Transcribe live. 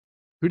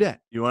Who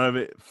dat? You want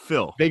to be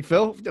Phil? Big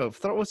Phil? No,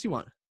 what's he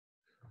want?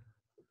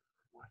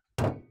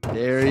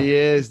 There he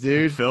is,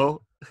 dude.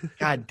 Phil?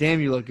 God damn,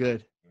 you look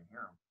good.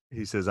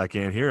 He says, I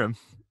can't hear him.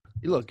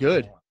 You look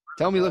good.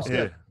 Tell him he looks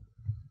good.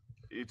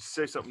 You just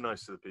say something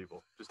nice to the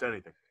people. Just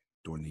anything.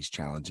 During these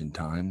challenging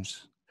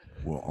times,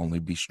 we'll only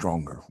be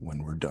stronger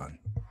when we're done.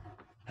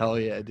 Hell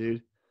yeah,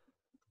 dude.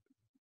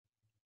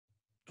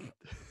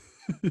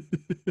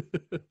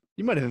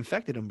 You might have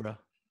infected him, bro.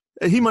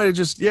 He might have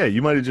just,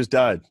 you might have just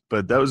died.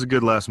 But that was a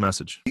good last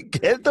message.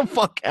 Get the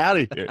fuck out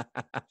of here.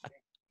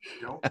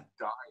 Don't die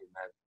in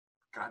that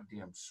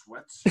goddamn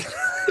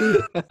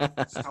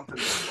sweatsuit. Something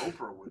that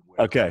Oprah would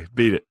wear. Okay,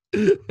 beat it.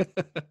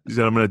 He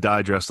said, I'm going to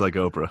die dressed like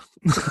Oprah.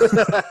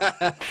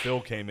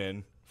 Phil came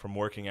in from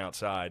working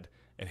outside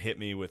and hit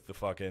me with the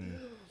fucking,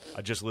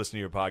 I just listened to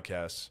your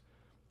podcast.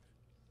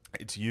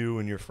 It's you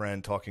and your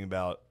friend talking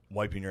about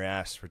wiping your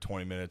ass for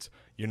 20 minutes.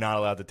 You're not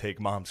allowed to take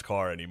mom's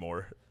car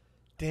anymore.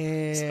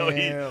 Damn. So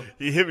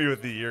he hit me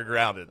with the you're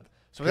grounded.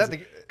 So was that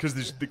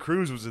because the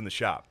cruise was in the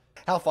shop.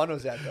 How fun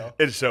was that, though?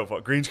 It's so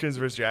fun. Greenskins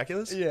versus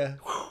Draculas? Yeah.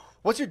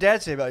 What's your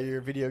dad say about your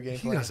video game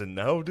He play? doesn't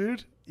know,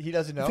 dude. He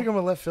doesn't know? You think I'm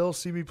going to let Phil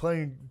see me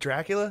playing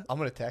Dracula? I'm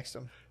going to text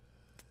him.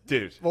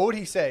 Dude. What would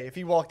he say if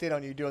he walked in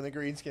on you doing the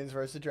Greenskins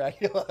versus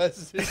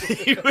Draculas?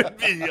 He would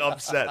be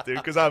upset, dude,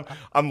 because I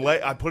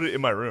put it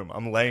in my room.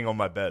 I'm laying on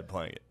my bed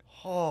playing it.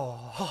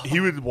 Oh. He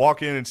would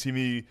walk in and see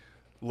me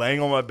laying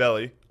on my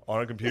belly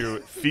on a computer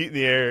with feet in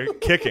the air,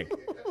 kicking.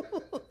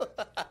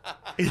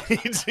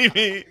 He'd see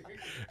me,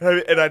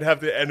 and I'd have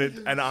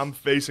to, and I'm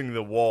facing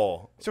the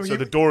wall, so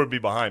the door would be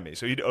behind me.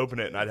 So he'd open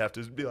it, and I'd have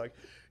to be like,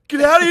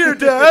 "Get out of here,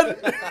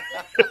 Dad!"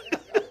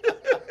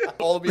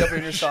 All the way up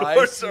in your thighs.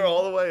 Shorts are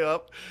all the way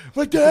up. I'm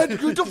like, Dad,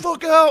 get the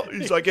fuck out.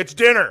 He's like, it's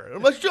dinner.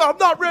 I'm like, I'm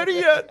not ready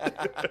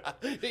yet.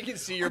 He can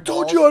see your I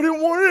told you I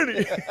didn't want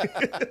any.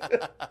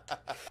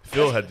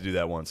 Phil had to do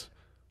that once.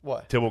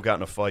 What? Tibble got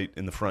in a fight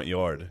in the front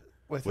yard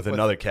with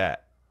another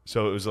cat.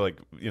 So it was like,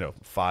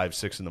 5,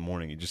 6 in the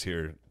morning. You just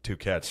hear two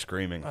cats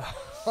screaming.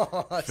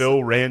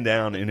 Phil ran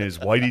down in his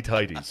whitey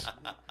tighties.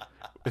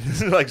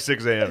 This is like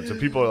 6 a.m. So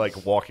people are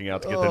like walking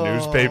out to get the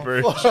newspaper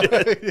and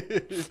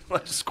shit.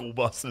 Like school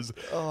buses.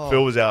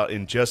 Phil was out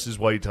in just his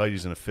whitey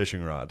tighties and a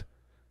fishing rod,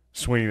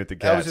 swinging at the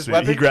cats. That was his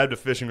weapon? He grabbed a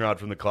fishing rod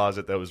from the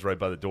closet that was right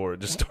by the door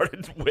and just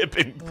started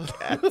whipping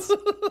cats.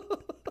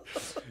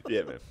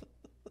 Yeah, man.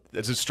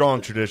 It's a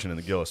strong tradition in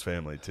the Gillis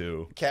family,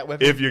 too. Cat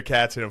whipping? If your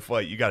cat's in a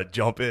fight, you got to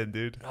jump in,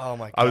 dude. Oh,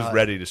 my God. I was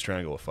ready to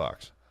strangle a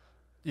fox.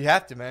 You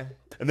have to, man.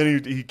 And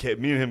then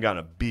me and him got in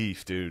a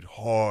beef, dude.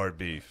 Hard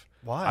beef.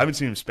 Why? I haven't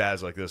seen him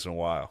spaz like this in a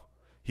while.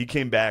 He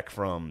came back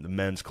from the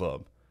men's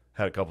club,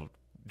 had a couple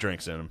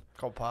drinks in him.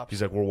 Couple pops.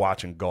 He's like, we're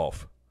watching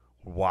golf.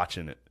 We're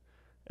watching it.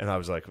 And I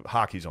was like,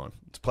 hockey's on.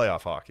 It's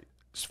playoff hockey.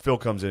 So Phil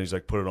comes in, he's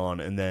like, put it on.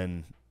 And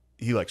then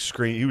he was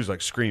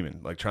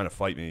screaming, like trying to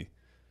fight me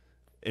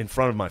in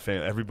front of my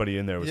family. Everybody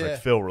in there was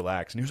like, Phil,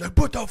 relax. And he was like,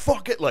 put the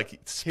fuck it.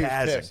 Like,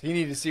 spazzing. He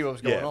needed to see what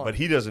was going on. But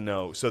he doesn't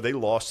know. So they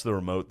lost the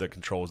remote that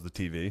controls the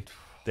TV.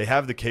 They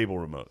have the cable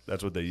remote.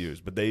 That's what they use.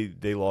 But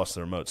they lost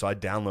the remote. So I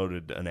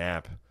downloaded an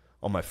app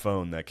on my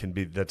phone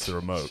that's the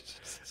remote.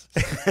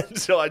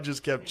 So I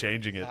just kept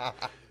changing it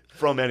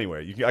from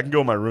anywhere. I can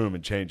go in my room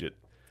and change it.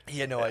 He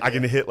had no idea. I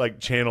can hit like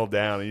channel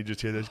down and you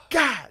just hear this,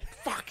 God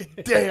fucking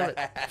damn it.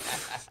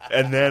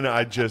 And then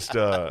I just,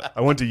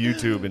 I went to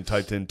YouTube and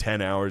typed in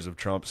 10 hours of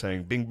Trump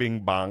saying bing,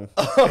 bing, bong,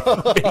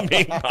 bing,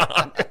 bing,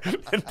 bong,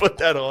 and put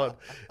that on.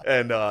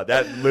 And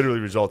that literally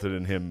resulted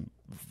in him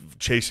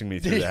chasing me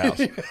through the house.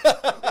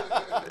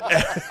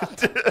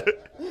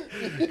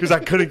 Because I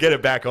couldn't get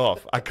it back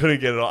off. I couldn't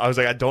get it off. I was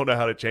like, I don't know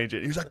how to change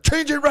it. He was like,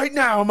 change it right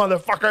now,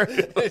 motherfucker.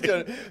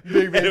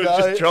 Bing, And it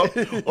was just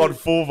Trump on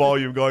full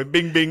volume going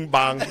bing, bing,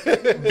 bong,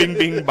 bing,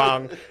 bing,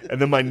 bong.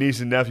 And then my niece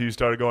and nephew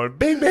started going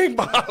bing, bing,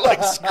 bong,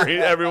 like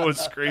screaming. Everyone was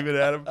screaming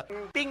at him.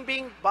 Bing,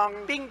 bing, bong,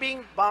 bing,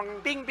 bing, bong,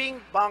 bing, bing,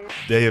 bong.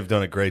 They have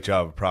done a great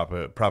job of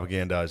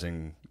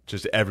propagandizing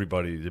just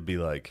everybody to be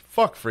like,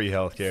 fuck free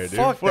healthcare, dude.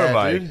 Fuck what that, am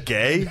I, dude.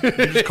 gay? You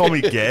just call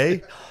me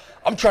gay?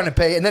 I'm trying to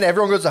pay. And then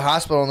everyone goes to the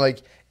hospital and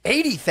like,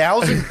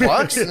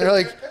 $80,000? And they're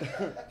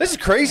like, this is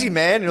crazy,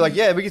 man. And you're like,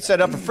 yeah, we can set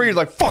it up for free. You're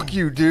like, fuck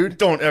you, dude.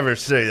 Don't ever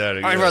say that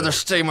again. I'd rather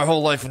stay my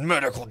whole life in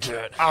medical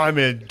debt. I'm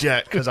in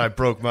debt because I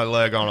broke my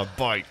leg on a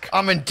bike.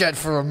 I'm in debt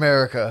for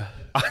America.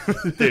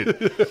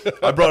 Dude,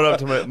 I brought it up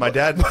to my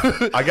dad.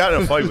 I got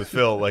in a fight with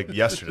Phil like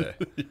yesterday.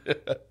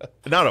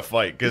 Not a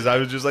fight, because I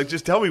was just like,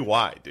 just tell me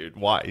why, dude.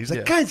 Why? He's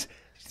like, guys,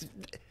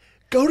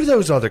 go to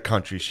those other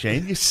countries,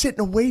 Shane. You sit in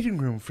a waiting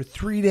room for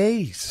 3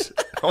 days.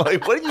 I'm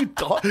like, what are you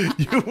talking?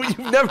 You've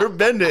never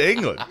been to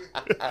England.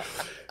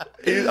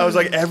 I was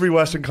like, every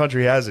Western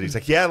country has it. He's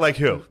like, yeah, like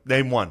who?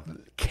 Name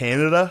one.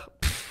 Canada?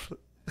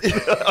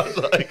 I was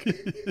like,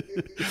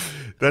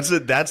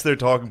 that's their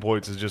talking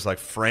points, is just like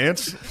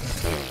France.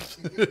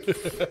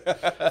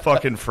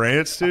 Fucking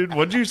France, dude.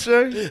 What'd you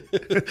say?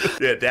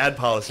 Yeah, dad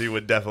policy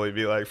would definitely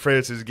be like,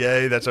 France is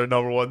gay. That's our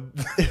number one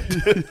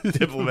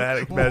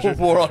diplomatic measure.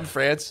 War on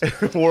France.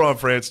 War on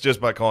France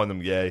just by calling them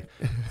gay.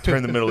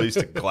 Turn the Middle East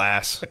to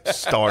glass.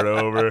 Start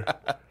over.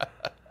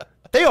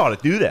 They ought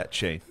to do that,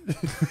 Shane.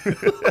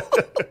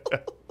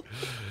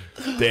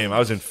 Damn, I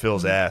was in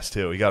Phil's ass,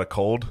 too. He got a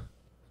cold.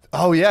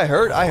 Oh, yeah, I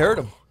heard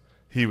him.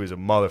 He was a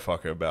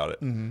motherfucker about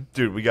it.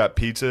 Dude, we got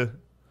pizza.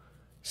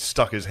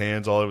 Stuck his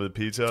hands all over the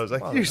pizza. I was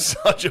like, you're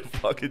such a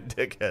fucking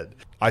dickhead.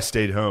 I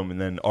stayed home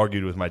and then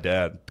argued with my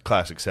dad.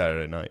 Classic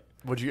Saturday night.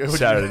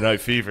 Saturday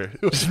Night Fever.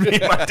 It was me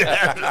and my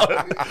dad.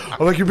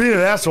 I'm like, you're being an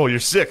asshole. You're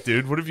sick,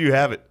 dude. What if you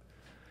have it?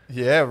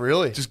 Yeah,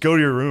 really? Just go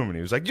to your room. And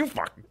he was like, you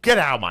fucking get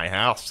out of my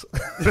house.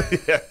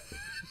 Yeah.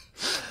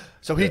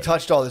 So he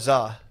touched all the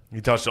za.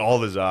 He touched all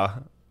the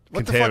za.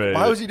 What the fuck?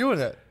 Why was he doing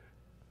that?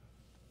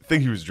 I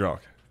think he was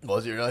drunk.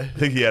 Was he really? I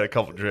think he had a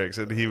couple drinks,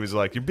 and he was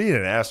like, you're being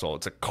an asshole.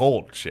 It's a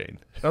cold, Shane.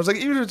 And I was like,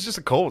 even if it's just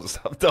a cold,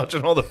 stop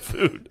touching all the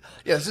food.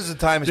 Yeah, this is a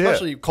time,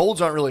 especially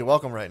colds aren't really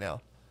welcome right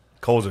now.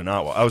 Colds are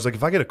not. I was like,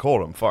 if I get a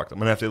cold, I'm fucked. I'm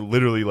going to have to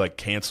literally, like,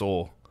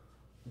 cancel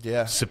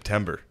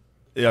September.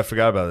 Yeah, I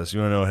forgot about this.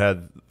 You want to know what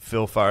had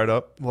Phil fired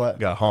up? What?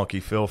 Got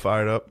honky Phil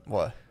fired up.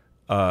 What?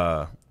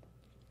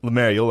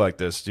 Lemaire, you'll like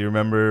this. Do you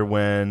remember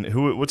when,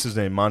 what's his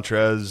name?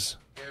 Montrez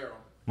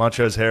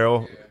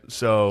Harrell. Yeah.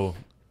 So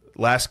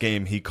last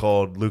game he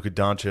called Luka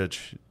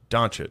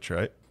Doncic,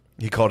 right?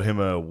 He called him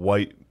a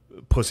white,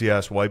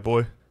 pussy-ass white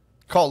boy.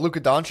 Called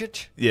Luka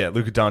Doncic? Yeah,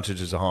 Luka Doncic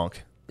is a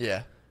honk.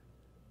 Yeah.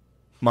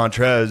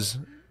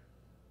 Montrez,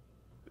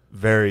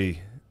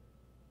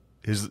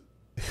 his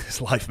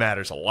life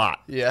matters a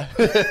lot. Yeah.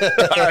 All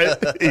right,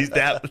 he's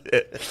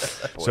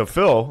that. So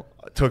Phil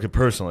took it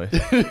personally,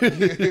 and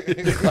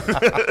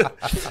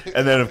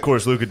then of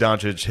course Luka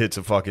Doncic hits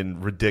a fucking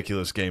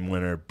ridiculous game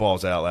winner,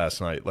 balls out last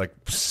night, like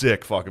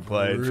sick fucking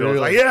play. And Phil's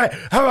like, yeah,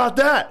 how about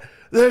that?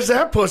 There's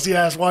that pussy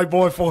ass white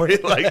boy for you.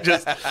 Like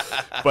just,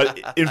 but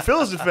in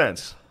Phil's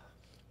defense,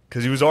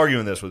 because he was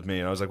arguing this with me,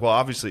 and I was like, well,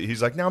 obviously,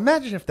 he's like, now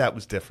imagine if that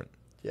was different.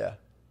 Yeah.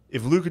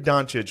 If Luka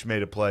Doncic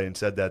made a play and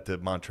said that to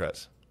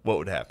Montrez, what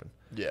would happen?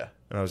 Yeah.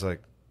 And I was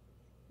like,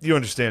 you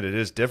understand it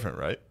is different,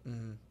 right?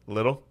 Mm-hmm.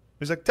 Little?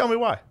 He's like, tell me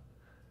why.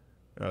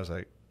 And I was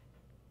like,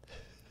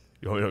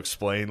 you want me to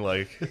explain,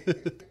 like,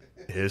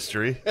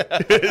 history?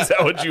 Is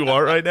that what you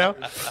want right now?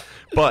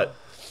 But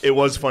it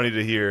was funny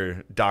to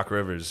hear Doc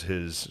Rivers,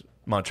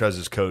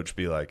 Montrez's coach,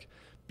 be like,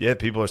 yeah,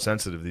 people are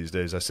sensitive these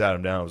days. I sat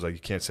him down. I was like, you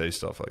can't say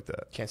stuff like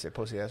that. Can't say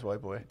pussy-ass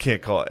white boy.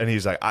 Can't call it. And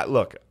he's like,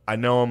 look, I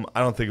know him.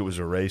 I don't think it was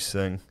a race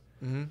thing.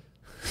 Mm-hmm.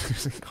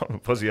 He called him a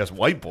pussy-ass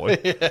white boy.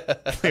 Yeah.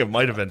 I think it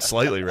might have been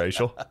slightly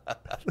racial.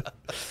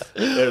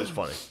 It was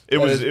funny. It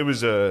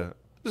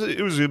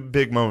was a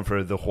big moment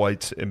for the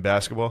whites in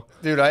basketball.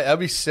 Dude, I'd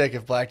be sick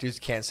if black dudes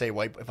can't say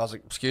white. If I was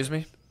like, excuse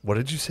me? What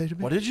did you say to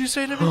me? What did you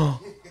say to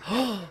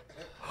me?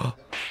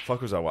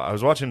 Fuck was I watching? I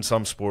was watching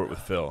some sport with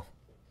Phil.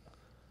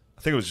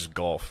 I think it was just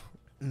golf.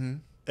 Mm-hmm.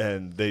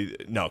 And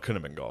it couldn't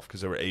have been golf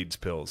because there were AIDS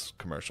pills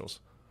commercials.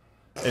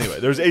 Anyway,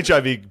 there was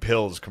HIV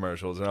pills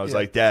commercials, and I was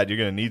like, Dad, you're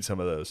going to need some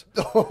of those.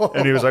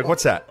 And he was like,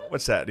 what's that?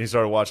 What's that? And he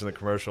started watching the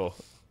commercial,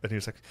 and he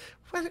was like,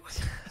 what?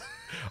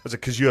 I was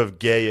like, because you have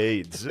gay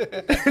AIDS.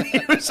 And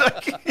he was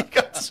like, he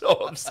got so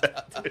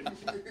upset, dude.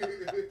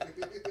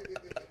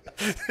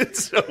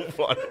 It's so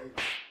funny.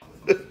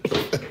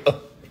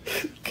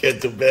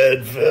 Get to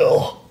bed,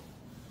 Phil.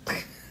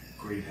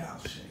 Great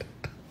house.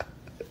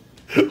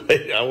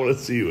 I want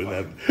to see you in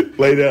that.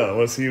 Lay down. I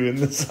want to see you in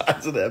the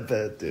sides of that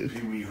bed, dude.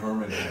 Pee Wee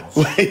Herman house.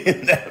 Lay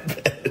in that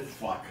bed.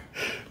 Fuck.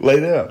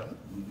 Lay down.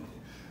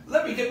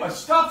 Let me get my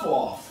stuff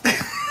off.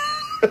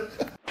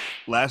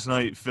 Last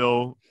night,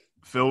 Phil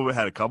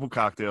had a couple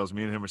cocktails.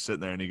 Me and him were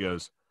sitting there, and he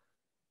goes,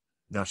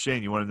 now,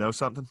 Shane, you want to know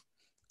something?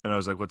 And I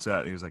was like, what's that?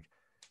 And he was like,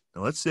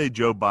 now, let's say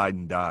Joe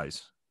Biden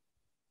dies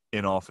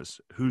in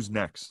office. Who's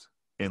next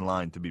in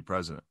line to be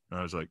president? And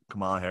I was like,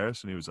 Kamala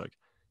Harris. And he was like,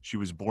 she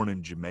was born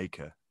in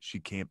Jamaica. She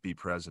can't be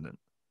president.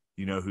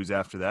 You know who's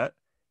after that?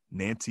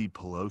 Nancy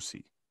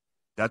Pelosi.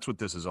 That's what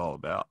this is all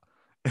about.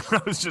 And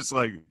I was just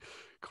like,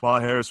 Kamala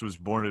Harris was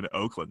born in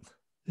Oakland.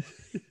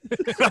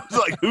 I was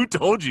like, who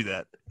told you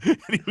that? And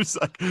he was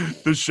like,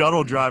 the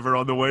shuttle driver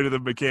on the way to the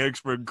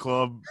Mechanicsburg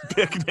Club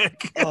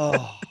picnic.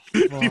 Oh,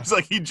 he was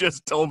like, he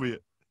just told me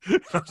it. And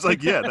I was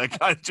like, yeah, that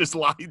guy just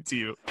lied to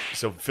you.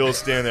 So Phil's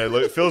standing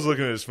there. Phil's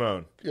looking at his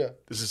phone. Yeah.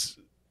 This is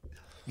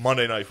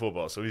Monday Night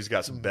Football, so he's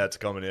got some bets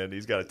coming in.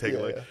 He's got to take a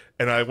look. Yeah.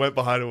 And I went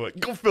behind him and went,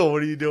 go, Phil,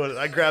 what are you doing? And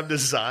I grabbed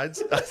his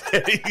sides.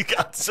 And he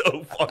got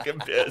so fucking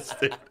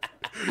pissed, dude.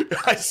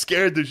 I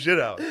scared the shit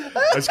out.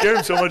 I scared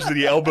him so much that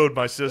he elbowed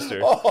my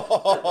sister.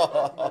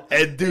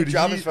 And, dude, he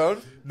dropped his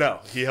phone?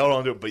 No, he held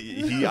on to it, but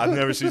I've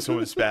never seen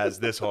someone spaz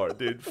this hard,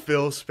 dude.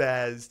 Phil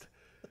spazzed.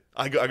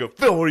 I go,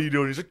 Phil, what are you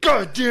doing? He's like,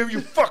 God damn, you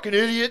fucking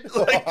idiot.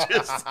 Like,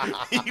 just,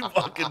 he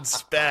fucking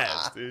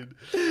spazzed, dude.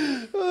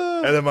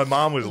 And then my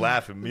mom was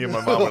laughing. Me and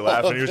my mom were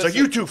laughing. He was like,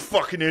 you two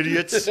fucking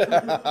idiots.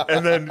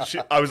 And then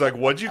I was like,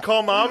 what'd you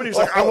call Mom? And he's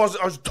like, I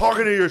was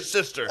talking to your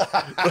sister.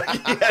 Like,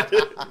 he had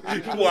to,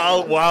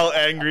 while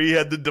angry, he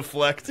had to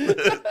deflect.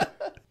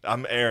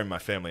 I'm airing my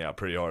family out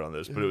pretty hard on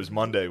this, but it was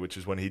Monday, which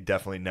is when he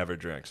definitely never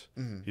drinks.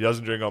 He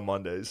doesn't drink on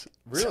Mondays.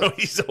 Really? So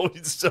he's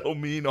always so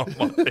mean on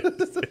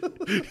Mondays.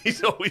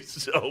 He's always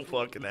so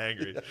fucking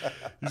angry.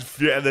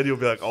 And then he'll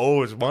be like,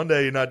 oh, it's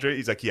Monday, you're not drinking?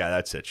 He's like, yeah,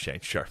 that's it,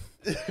 Shane, sure.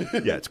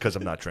 Yeah, it's because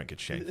I'm not drinking,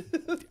 Shane.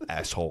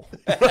 Asshole.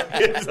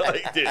 It's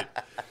like, dude.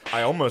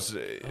 I almost,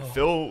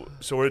 Phil,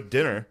 so we're at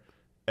dinner,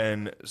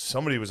 and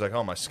somebody was like,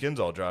 oh, my skin's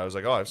all dry. I was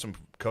like, oh, I have some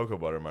cocoa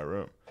butter in my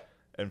room.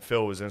 And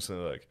Phil was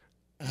instantly like,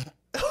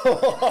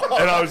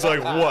 and I was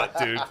like, what,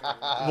 dude?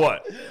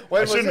 What?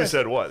 I shouldn't have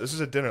said what. This is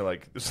a dinner,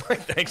 like, this is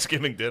like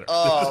Thanksgiving dinner.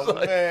 Oh,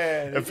 like,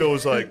 man. And Phil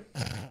was like,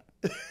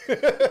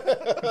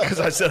 because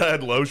I said I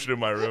had lotion in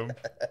my room.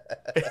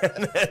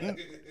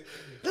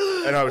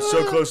 And I was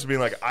so close to being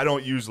like, I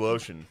don't use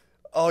lotion.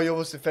 Oh, you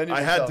almost offended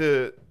I yourself. had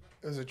to.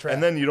 It was a trap.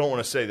 And then you don't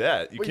want to say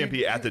that. You Well, can't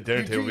be at the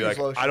dinner you table and do be use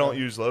like, lotion, I don't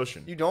though. use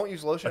lotion. You don't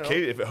use lotion?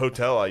 Okay, if at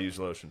hotel, I use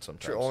lotion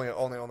sometimes. True, only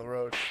on the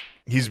road.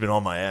 He's been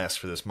on my ass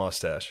for this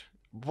mustache.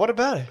 What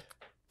about it?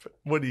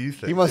 What do you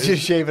think? He must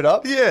just shave it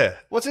up? Yeah.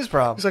 What's his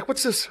problem? He's like,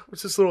 what's this?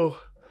 What's this little?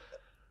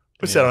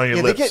 What's that on your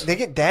Yeah, lips?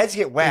 dads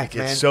get whacked, He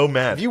gets man. so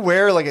mad. If you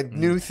wear like a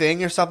new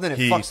thing or something, it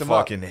He fucks them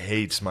up. fucking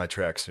hates my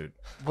tracksuit.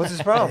 What's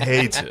his problem?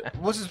 Hates it.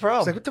 What's his He's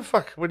problem? like, what the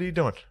fuck? What are you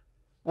doing?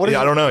 What is Yeah,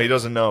 it? I don't know. He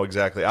doesn't know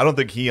exactly. I don't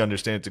think he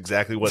understands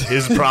exactly what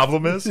his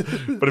problem is.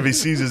 But if he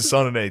sees his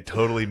son in a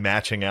totally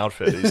matching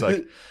outfit, he's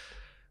like,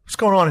 what's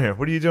going on here?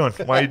 What are you doing?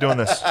 Why are you doing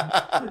this?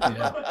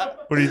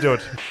 What are you doing?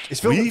 Is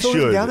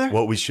Phil down there?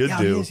 What we should Yeah,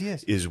 do he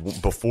is. is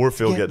before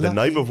Phil Get the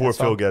night lucky. before That's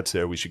Phil all. gets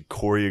there, we should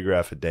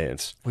choreograph a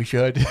dance. We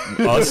should.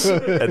 Us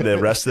and the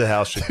rest of the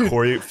house should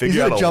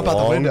figure out gonna a jump out the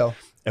long- window.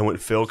 And when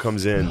Phil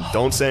comes in,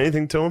 don't say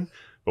anything to him.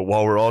 But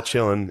while we're all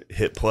chilling,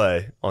 hit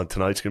play on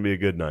Tonight's Gonna Be a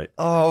Good Night.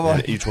 Oh, my.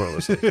 And each one of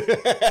us.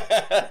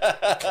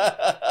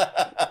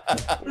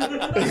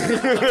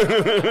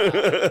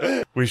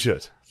 We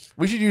should.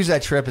 We should use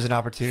that trip as an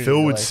opportunity.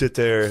 Phil would like, sit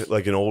there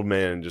like an old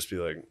man and just be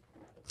like,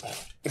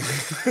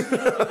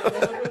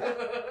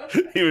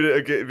 he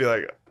would be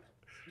like,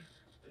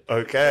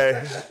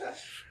 okay.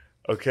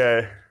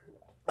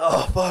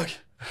 Oh, fuck.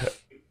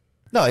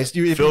 No, it's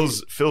you.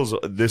 Phil's,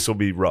 this will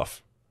be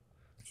rough.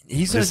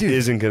 He's gonna This do.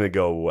 isn't going to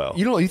go well.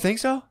 You think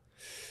so?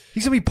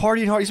 He's gonna be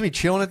partying hard. He's gonna be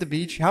chilling at the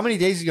beach. How many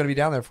days is he gonna be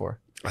down there for?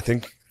 I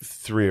think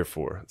 3 or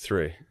 4.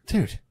 3.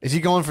 Dude, is he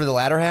going for the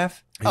latter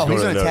half? He's going to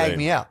gonna Notre tag Dame.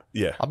 me out.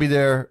 Yeah. I'll be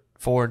there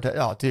for.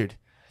 Oh, dude,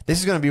 this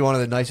is gonna be one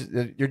of the nicest.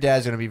 Your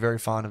dad's gonna be very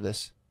fond of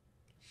this.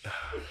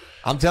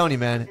 I'm telling you,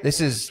 man. This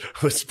is.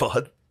 With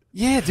Spud.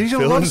 Yeah, dude, he's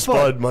gonna Phil love and Spud.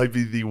 Spud might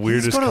be the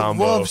weirdest he's gonna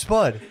combo. love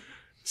Spud.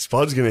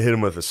 Spud's going to hit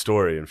him with a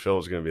story, and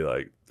Phil's going to be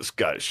like, this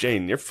guy,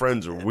 Shane, your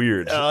friends are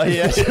weird. Oh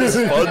yeah.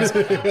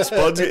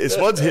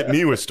 Spud's hit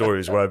me with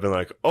stories where I've been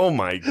like, oh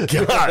my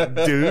God,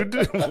 dude,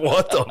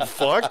 what the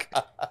fuck?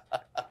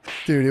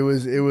 Dude, it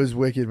was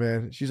wicked,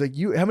 man. She's like,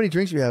 "You, how many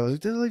drinks do you have?" I was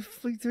like, "There's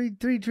like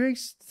three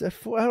drinks.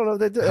 4, I don't know."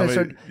 I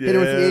started hitting her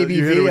with the ABV.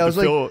 You hit her with I was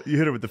like, you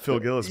hit her with the Phil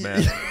Gillis,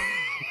 man.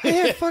 I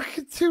had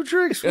fucking 2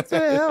 drinks. What the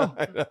hell?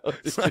 I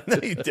know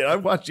you did. I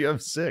watched you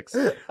have 6.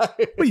 What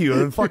are you,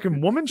 a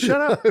fucking woman?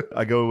 Shut up.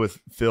 I go with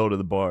Phil to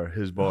the bar,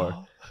 his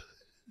bar.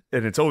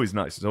 And it's always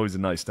nice. It's always a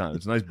nice time.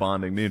 It's nice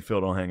bonding. Me and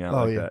Phil don't hang out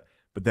like that.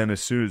 But then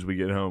as soon as we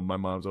get home, my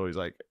mom's always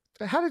like,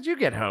 how did you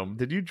get home?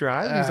 Did you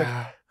drive? And he's like,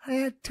 I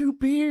had 2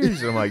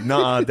 beers. And I'm like,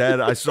 nah,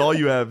 Dad, I saw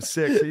you have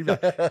 6. He's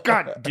like,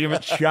 God damn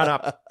it, shut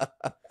up.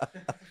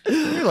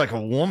 You're like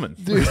a woman.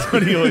 That's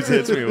what he always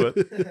hits me with.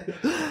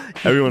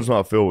 Every once in a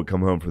while, Phil would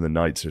come home from the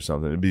nights or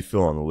something. It'd be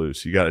Phil on the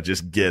loose. You got to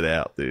just get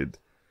out, dude.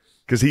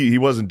 Because he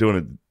wasn't doing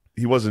it.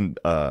 He wasn't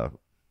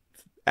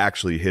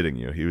actually hitting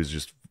you. He was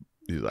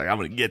like, I'm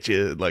going to get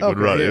you. Like, would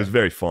run. Yeah. It was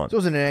very fun. So it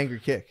wasn't an angry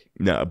kick.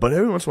 No, but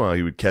every once in a while,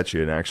 he would catch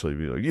you and actually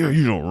be like,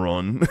 you don't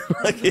run.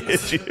 Like,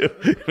 hit you.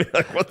 Be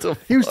like, what the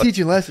fuck? He was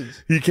teaching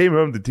lessons. He came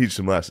home to teach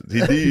some lessons.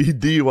 He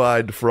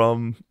DUI'd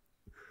from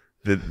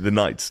the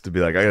nights to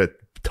be like, I got to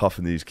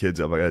toughen these kids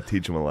up. I got to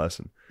teach them a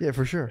lesson. Yeah,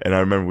 for sure. And I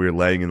remember we were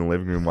laying in the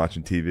living room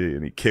watching TV,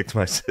 and he kicked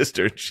my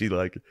sister, and she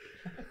like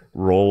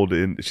rolled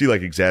in. She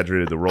like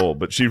exaggerated the roll,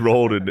 but she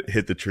rolled and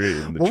hit the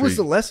tree. And What was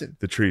the lesson?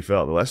 The tree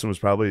fell. The lesson was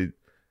probably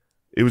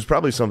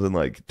something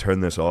like, turn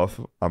this off.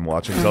 I'm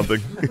watching something.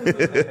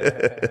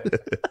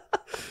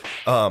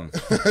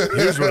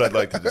 Here's what I'd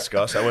like to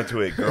discuss. I went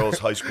to a girls'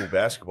 high school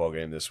basketball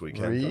game this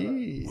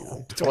weekend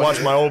to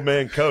watch my old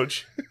man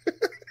coach.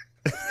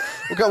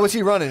 Okay, what's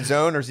he running?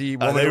 Zone or is he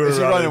woman? They were Is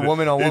he running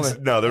woman on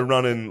woman? No, they're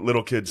running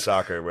little kid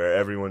soccer where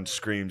everyone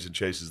screams and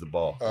chases the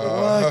ball.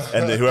 What?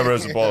 And whoever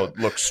has the ball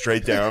looks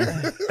straight down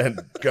and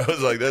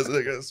goes like this. And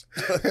it goes.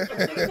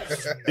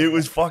 It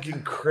was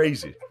fucking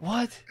crazy.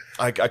 What?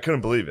 I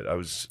couldn't believe it.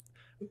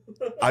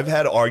 I've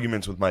had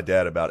arguments with my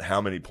dad about how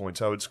many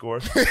points I would score.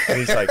 And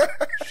he's like,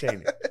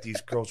 Shane,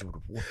 these girls would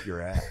whoop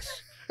your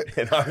ass.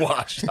 And I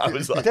watched. I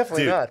was like,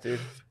 Definitely not, dude.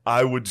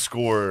 I would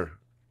score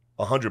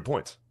 100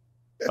 points.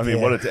 I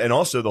mean, and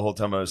also the whole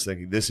time I was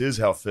thinking, this is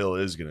how Phil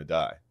is going to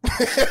die.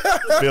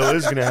 Phil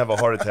is going to have a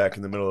heart attack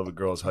in the middle of a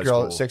girls' high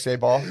school. 6A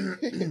ball.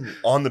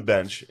 On the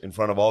bench in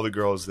front of all the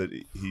girls that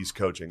he's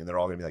coaching, and they're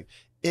all going to be like,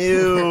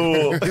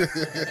 Ew.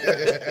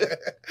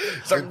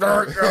 It's like,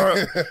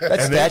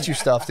 That's statue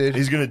stuff, dude.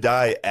 he's gonna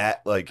die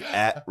at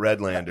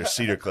Redland or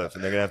Cedar Cliff,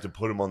 and they're gonna have to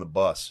put him on the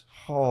bus.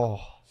 Oh.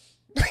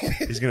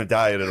 He's gonna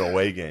die at an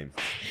away game.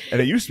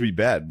 And it used to be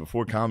bad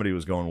before comedy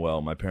was going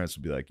well. My parents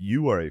would be like,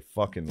 "You are a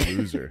fucking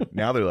loser."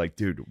 Now they're like,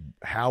 "Dude,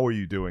 how are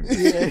you doing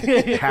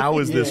this? How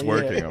is this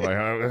working?" I'm like,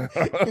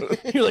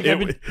 You're like, I've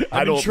been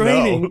I don't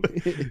training.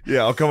 know. Yeah,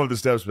 I'll come up the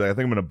steps, but I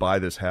think I'm gonna buy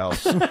this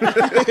house.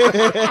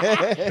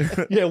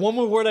 Yeah, one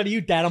more word out of you,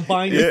 Dad. I'm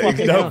buying this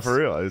fucking no, house. for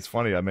real. It's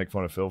funny. I make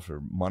fun of Phil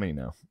for money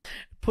now.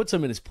 Puts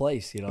him in his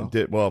place, you know.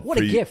 What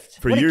a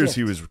gift. For What a years, gift.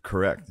 he was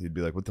correct. He'd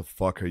be like, "What the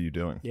fuck are you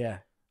doing?" Yeah.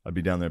 I'd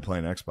be down there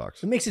playing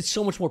Xbox. It makes it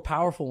so much more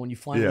powerful when you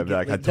finally Yeah, get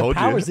like, I the told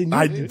powers you. in you.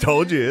 I dude.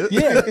 told you.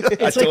 Yeah, it's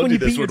like told when you you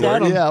this beat your would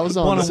dad work. on Yeah, I was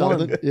on to one-on-one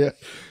something. Yeah.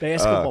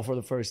 basketball for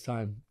the first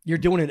time. You're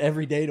doing it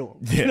every day to him.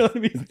 You know what I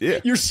mean? Yeah.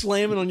 You're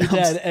slamming on your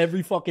dad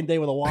every fucking day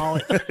with a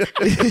wallet.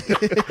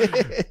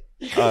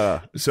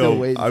 So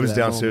waiting I for was that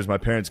downstairs. My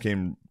parents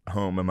came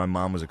home, and my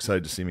mom was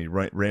excited to see me.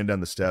 Ran down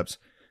the steps.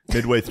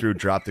 Midway through,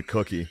 dropped a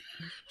cookie.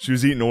 She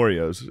was eating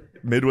Oreos.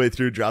 Midway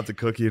through, dropped a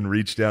cookie and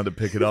reached down to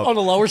pick it up. On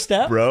the lower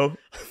step? Bro,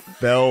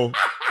 fell.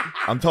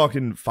 I'm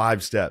talking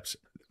 5 steps,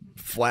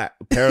 flat,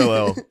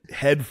 parallel,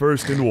 head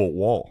first into a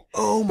wall.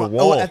 Oh my! The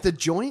wall. Oh, at the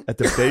joint. At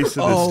the base of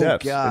the Oh,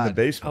 steps in the God.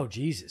 basement. Oh,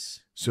 Jesus.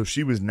 So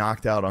she was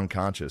knocked out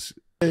unconscious.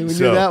 We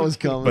So- knew that was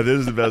coming. But this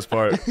is the best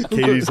part.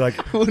 Katie's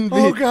like, Wouldn't be-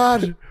 "Oh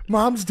God,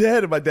 Mom's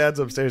dead," and my dad's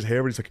upstairs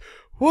hammering. He's like,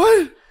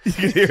 "What?" You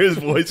can hear his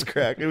voice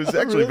crack. It was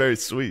actually very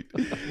sweet.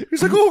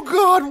 He's like, "Oh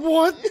God,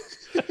 what?"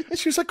 And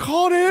she was like,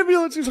 "Call an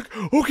ambulance." He was like,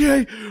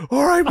 "Okay,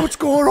 all right, what's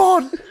going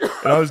on?"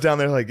 And I was down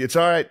there like, "It's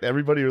all right,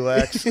 everybody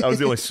relax." I was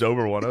the only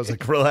sober one. I was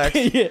like, "Relax."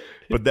 Yeah.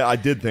 But I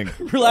did think,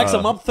 Relax,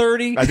 I'm up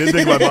 30. I did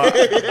think my mom,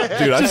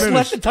 dude. I Just let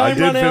finished. the time I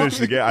did run out. finish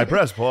the game. I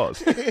pressed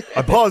pause.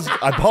 I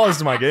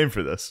paused my game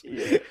for this.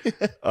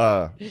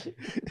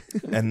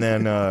 And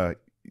then,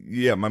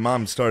 yeah, my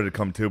mom started to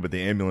come to, but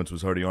the ambulance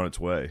was already on its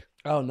way.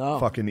 Oh, no.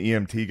 Fucking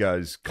EMT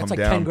guys come like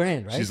down. 10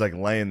 grand, right? She's like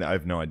laying there. I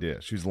have no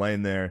idea. She's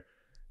laying there,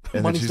 and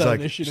then Money's she's not like,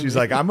 an issue to she's me.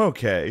 like, "I'm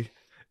okay."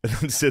 And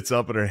then sits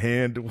up, and her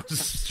hand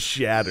was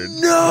shattered.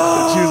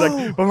 No, she was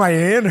like, "But my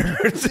hand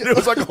hurts." And it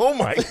was like, "Oh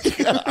my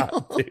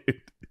God,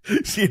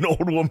 dude." See an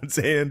old woman's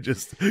hand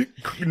just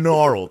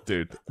gnarled,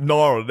 dude.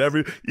 Gnarled.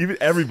 Even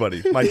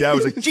everybody. My dad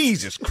was like,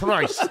 "Jesus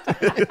Christ."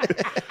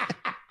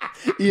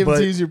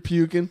 EMTs are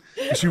puking.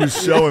 She was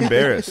so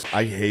embarrassed.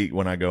 I hate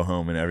when I go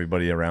home and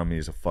everybody around me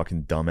is a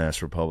fucking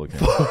dumbass Republican.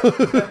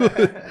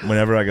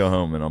 Whenever I go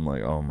home and I'm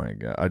like, "Oh my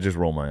God," I just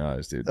roll my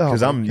eyes, dude. Oh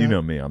Because my I'm, you God.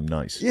 know me, I'm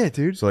nice. Yeah,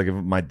 dude. So like, if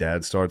my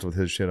dad starts with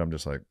his shit, I'm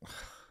just like,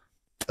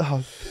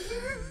 Oh,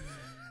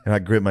 and I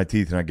grit my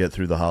teeth and I get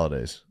through the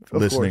holidays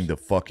listening to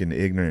fucking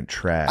ignorant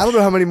trash. I don't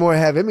know how many more I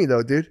have in me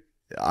though, dude.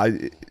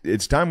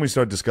 It's time we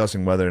start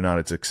discussing whether or not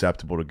it's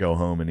acceptable to go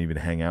home and even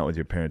hang out with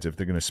your parents if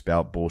they're going to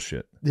spout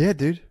bullshit. Yeah,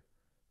 dude.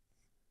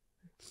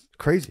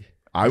 Crazy.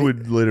 I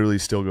would literally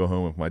still go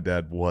home if my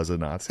dad was a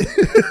Nazi.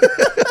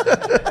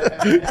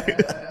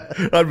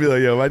 I'd be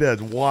like, "Yo, my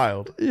dad's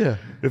wild." Yeah.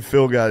 If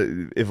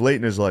late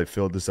in his life,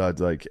 Phil decides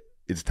like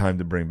it's time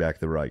to bring back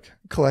the Reich.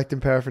 Collecting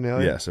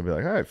paraphernalia. Yes, I'd be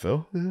like, "All right,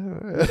 Phil,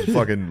 this is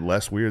fucking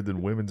less weird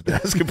than women's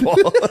basketball."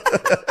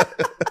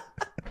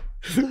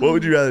 What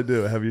would you rather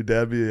do? Have your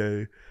dad be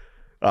a?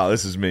 Oh,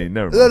 this is mean.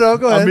 Never mind. No,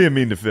 go ahead. I'm being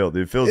mean to Phil,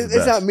 dude. Phil's the It's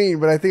best. not mean,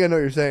 but I think I know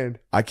what you're saying.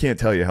 I can't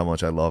tell you how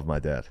much I love my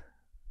dad.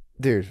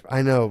 Dude,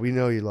 I know. We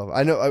know you love it.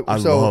 I know. I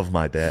so love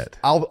my dad.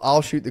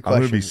 I'll shoot the I'm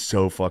question. gonna be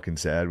so fucking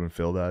sad when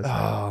Phil dies.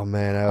 Oh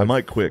man, I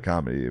might quit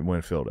comedy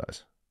when Phil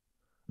dies.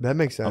 that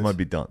makes sense. I might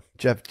be done.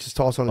 Jeff, just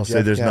toss on a I'll Jeff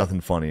say there's cap.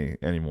 nothing funny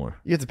anymore.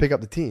 You have to pick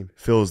up the team.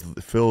 Phil's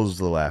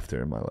the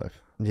laughter in my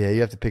life. Yeah, you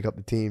have to pick up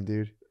the team,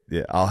 dude.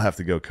 Yeah, I'll have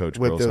to go coach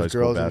Whip girls high those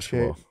school girls in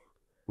basketball. shape.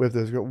 With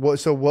those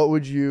girls. What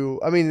would you?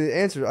 I mean, the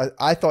answer.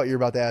 I thought you were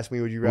about to ask me.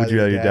 Would you rather? Would you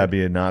rather your dad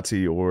be a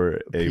Nazi or a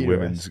Pederast.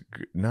 women's?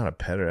 Not a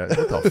pederast.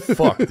 What the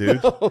fuck,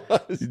 dude?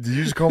 Did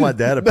you just call my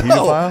dad a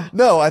pedophile?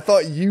 No, I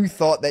thought you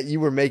thought that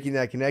you were making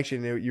that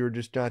connection. You were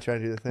just not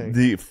trying to do the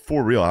thing.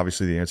 For real,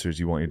 obviously the answer is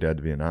you want your dad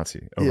to be a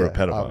Nazi over yeah, a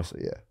pedophile.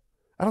 Obviously, yeah.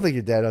 I don't think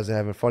your dad doesn't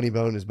have a funny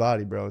bone in his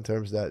body, bro. In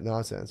terms of that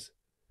nonsense,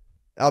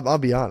 I'll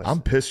be honest.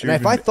 I'm pissed you're And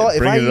if I even thought- if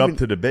bringing I it up even-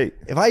 to debate.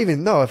 If I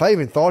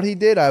even thought he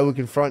did, I would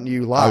confront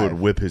you live. I would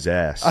whip his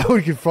ass. I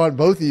would confront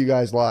both of you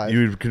guys live.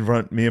 You would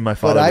confront me and my But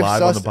father I've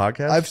live on the sussed-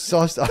 podcast?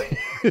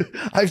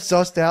 I've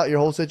sussed out your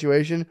whole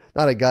situation.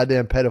 Not a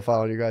goddamn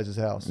pedophile in your guys'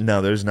 house.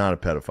 No, there's not a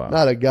pedophile.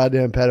 Not a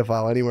goddamn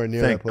pedophile anywhere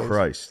near Thank that place.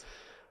 Christ.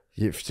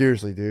 Yeah,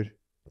 seriously, dude.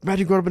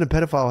 Imagine growing up in a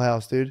pedophile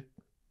house, dude.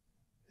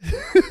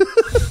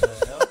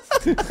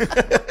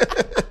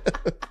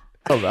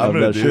 I'm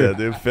gonna do that,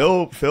 dude.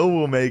 Phil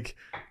will make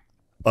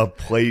a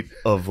plate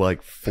of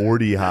like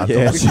 40 hot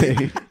dogs.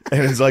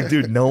 And it's like,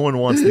 dude, no one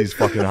wants these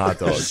fucking hot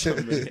dogs. And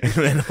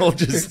then he'll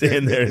just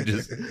stand there and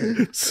just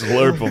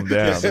slurp them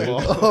down.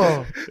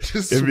 Oh,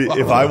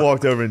 If I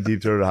walked over and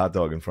deep throated a hot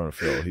dog in front of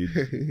Phil, he'd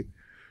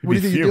what do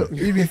you be think you're fuming.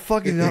 doing? You'd be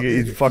fucking up.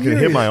 He'd fucking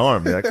hit my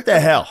arm. Be like, what the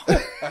hell?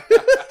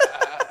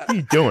 are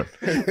you doing?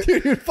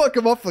 Dude, you'd fuck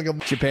him up like a.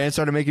 Japan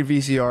started making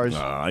VCRs.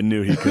 I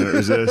knew he couldn't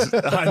resist.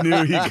 I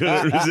knew he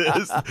couldn't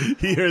resist.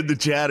 He heard the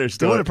chatter Doing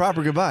start. a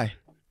proper goodbye.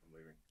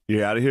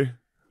 You out of here?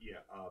 Yeah,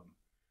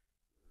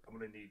 I'm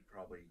gonna need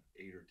probably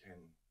 8 or 10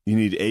 You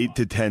need 8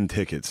 to 10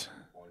 tickets.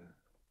 on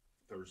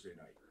Thursday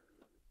night.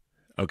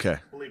 Okay.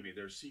 Believe me,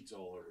 there's seats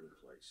all over the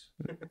place.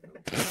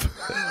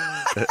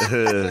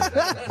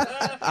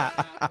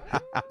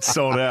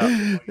 Sold out.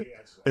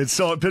 It's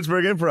sold.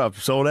 Pittsburgh Improv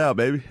sold out,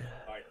 baby.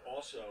 All right,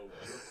 also,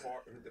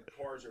 the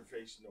cars are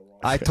facing the wrong.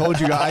 I told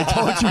you guys.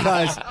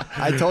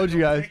 I told you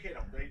guys.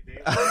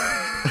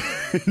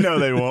 No,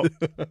 they won't.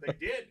 They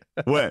did.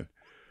 When?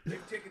 They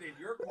ticketed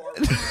your car.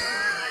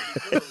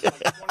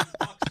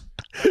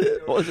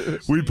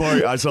 $20. We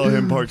parked. I saw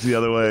him parked the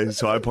other way,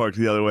 so I parked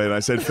the other way, and I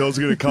said, "Phil's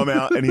going to come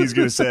out, and he's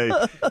going to say,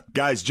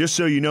 guys, just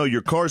so you know,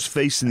 your car's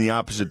facing the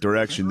opposite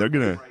direction. They're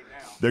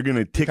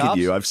gonna ticket Cops?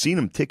 you. I've seen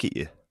them ticket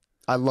you.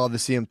 I'd love to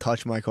see him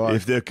touch my car.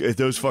 If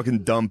those fucking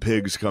dumb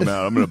pigs come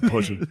out, I'm going to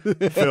push them.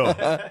 Phil,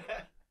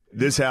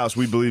 this house,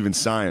 we believe in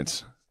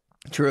science.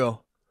 True.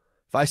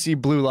 If I see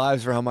blue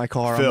lives around my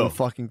car, Phil. I'm gonna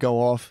fucking go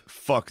off.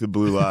 Fuck the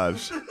blue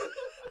lives. They're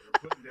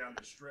putting down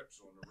the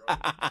strips on the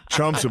road.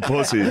 Trump's a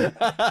pussy.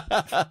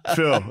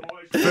 Phil,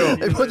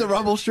 They put the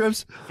rumble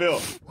strips. Phil,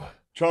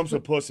 Trump's a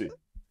pussy.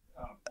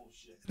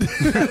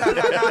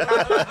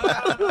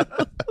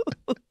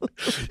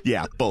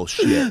 Yeah,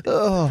 bullshit.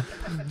 Oh,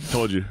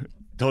 Told you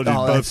Oh,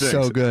 both that's things.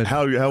 so good.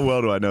 How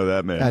well do I know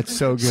that man? that's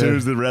so As soon good.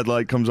 as the red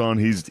light comes on,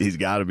 he's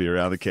got to be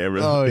around the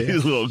camera. Oh, yeah.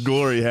 He's a little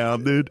gory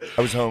hound, dude.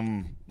 I was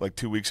home like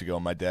 2 weeks ago.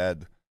 My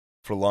dad,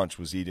 for lunch,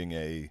 was eating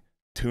a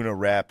tuna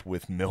wrap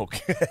with milk.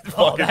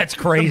 Oh, that's In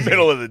crazy. the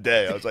middle of the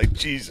day, I was like,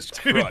 Jesus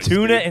Christ,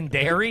 Tuna dude. and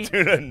dairy?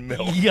 Tuna and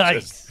milk.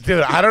 Yikes.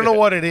 Dude, I don't know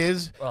what it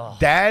is. Oh.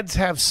 Dads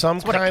have some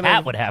That's what a kind cat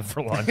of. would have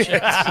for lunch.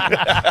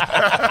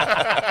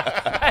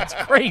 That's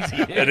crazy.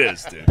 Dude. It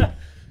is, dude.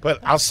 But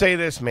I'll say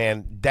this,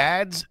 man.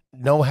 Dads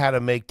know how to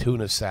make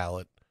tuna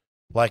salad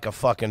like a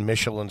fucking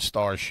Michelin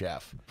star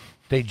chef.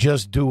 They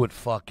just do it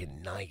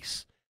fucking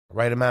nice.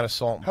 Right amount of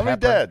salt and How many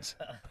pepper. dads?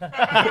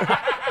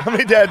 How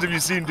many dads have you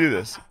seen do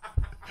this?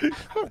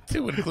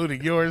 Two,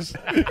 including yours.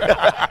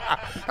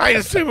 I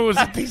assume it was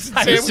a decent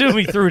I sandwich. assume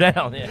he threw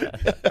down. Yeah.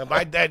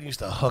 My dad used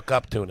to hook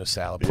up tuna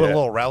salad. Put a Yeah.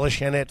 little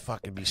relish in it.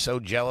 Fucking be so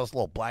jealous. A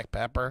little black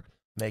pepper.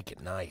 Make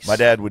it nice. My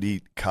dad would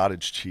eat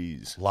cottage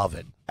cheese Love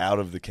it. out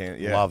of the can.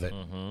 Yeah. Love it.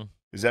 Mm-hmm.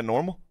 Is that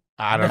normal?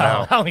 I don't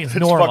know. I mean, it's It's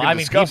normal. fucking I mean,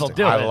 disgusting. people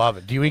do I it. love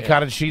it. Do you eat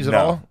cottage cheese at No,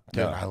 all?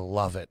 Dude, no. I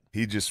love it.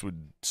 He just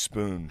would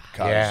spoon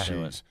cottage Yeah.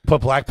 cheese.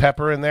 Put black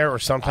pepper in there or I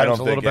sometimes don't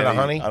a little think bit of any-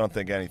 honey. I don't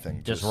think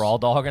anything. Just raw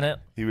dogging it.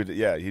 He would,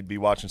 yeah. He'd be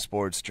watching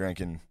sports,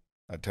 drinking.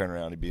 I'd turn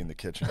around. He'd be in the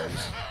kitchen,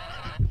 just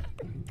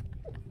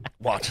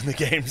watching the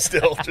game.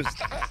 Still, just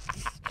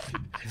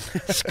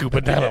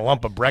Scooping down a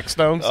lump of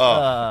Breckstones.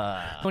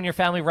 When your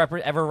family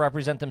ever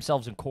represent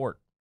themselves in court?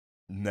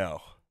 no.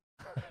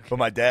 But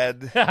my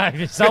dad.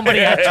 Somebody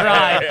had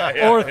tried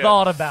or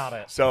thought about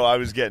it. So I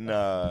was getting.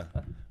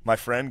 My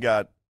friend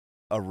got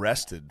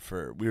arrested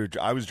for.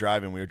 I was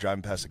driving. We were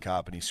driving past a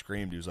cop, and he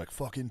screamed. He was like,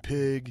 "Fucking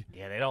pig!"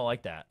 Yeah, they don't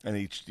like that. And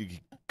he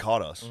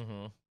caught us.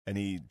 Mm-hmm. And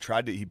he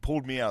tried to. He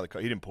pulled me out of the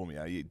car. He didn't pull me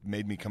out. He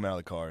made me come out of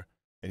the car.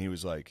 And he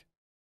was like,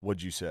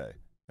 "What'd you say?"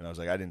 And I was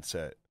like, "I didn't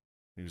say it."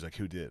 He was like,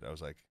 "Who did?" I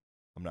was like,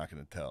 "I'm not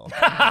gonna tell."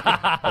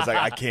 I was like,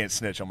 "I can't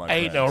snitch on my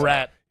Ain't friends." no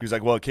rat. He was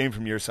like, "Well, it came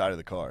from your side of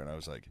the car." And I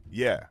was like,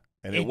 "Yeah."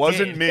 And it It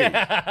wasn't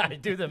did. me.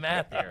 Do the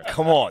math here.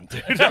 Come on,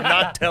 dude. I'm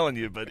not telling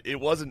you, but it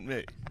wasn't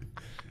me.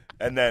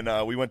 And then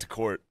we went to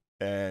court,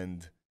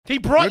 and He we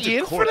brought went you to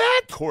in court, for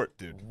that? Court,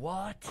 dude.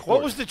 What?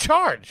 What was the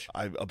charge?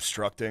 I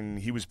obstructing.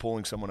 He was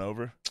pulling someone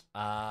over.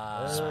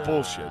 Uh, It's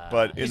bullshit.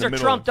 But in these the are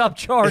middle, trumped up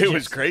charges. it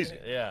was crazy.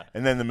 Yeah.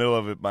 And then in the middle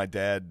of it, my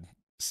dad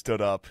stood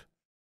up,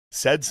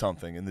 said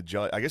something, and the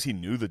judge. I guess he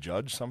knew the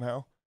judge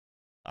somehow.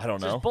 I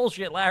don't This is know.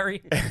 bullshit,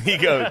 Larry. He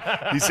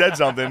said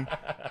something,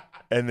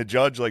 and the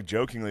judge like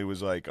jokingly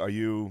was like, "Are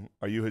you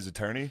his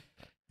attorney?"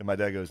 And my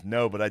dad goes,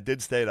 "No, but I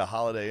did stay at a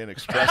Holiday Inn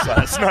Express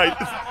last night."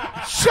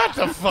 Shut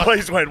the fuck.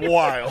 Place went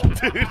wild,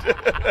 dude.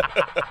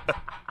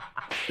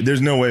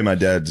 There's no way my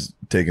dad's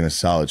taking a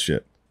solid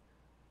shit.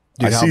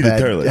 Dude, I how see bad-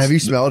 the toilets. Have you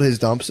smelled his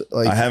dumps?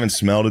 Like, I haven't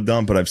smelled a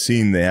dump, but I've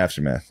seen the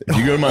aftermath. If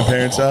you go to my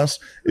parents' house,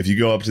 if you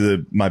go up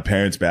to my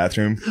parents'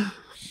 bathroom,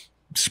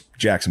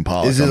 Jackson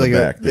Pollock is it on like the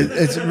back.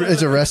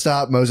 it's a rest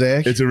stop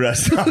mosaic? It's a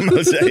restaurant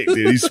mosaic,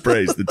 dude. He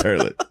sprays the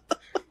toilet.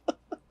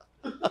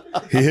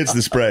 He hits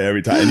the spray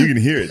every time, and you can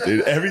hear it,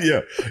 dude.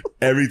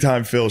 Every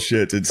time Phil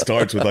shits, it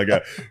starts with like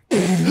a,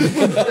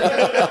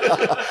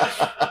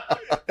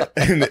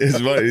 and it's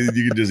funny.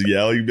 You can just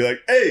yell. You can be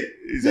like, "Hey!"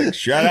 He's like,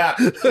 "Shut up."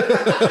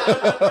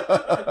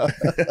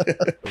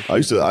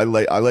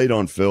 I laid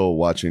on Phil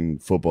watching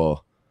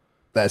football.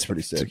 That's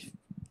pretty sick.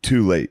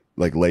 Too late,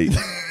 like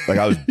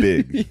I was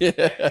big,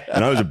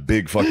 and I was a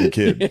big fucking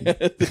kid.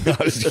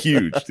 I was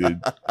huge, dude.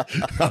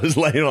 I was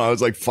laying on. I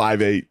was like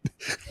 5'8",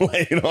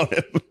 laying on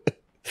him.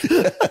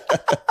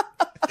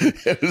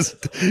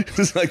 It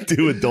was like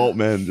two adult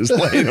men just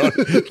laying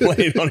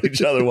on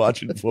each other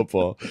watching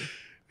football.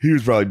 He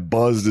was probably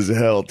buzzed as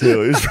hell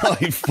too. He was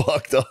probably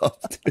fucked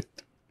up, dude.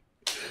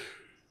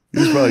 He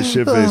was probably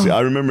shit faced.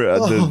 I remember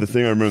the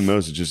thing I remember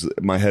most is just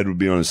my head would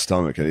be on his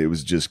stomach and it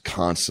was just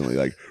constantly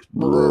like,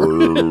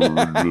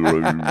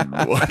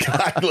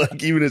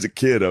 like even as a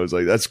kid, I was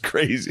like, that's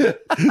crazy.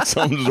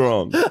 Something's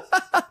wrong.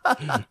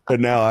 But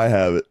now I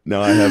have it.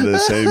 Now I have the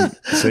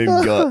same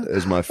gut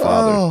as my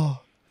father. Oh.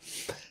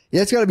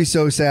 Yeah, it's got to be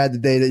so sad the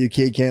day that your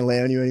kid can't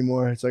lay on you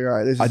anymore. It's like, all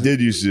right, I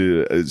did used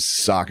to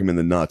sock him in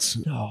the nuts.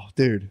 Oh,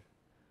 dude,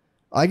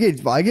 I get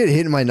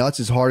hit in my nuts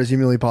as hard as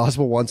humanly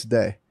possible once a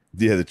day.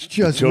 Yeah, the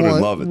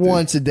children love it. Dude.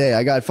 Once a day,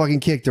 I got fucking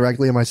kicked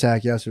directly in my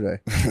sack yesterday,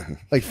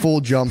 like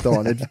full jumped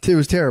on it. It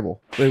was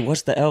terrible. Wait,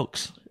 what's the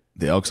Elks?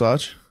 The Elks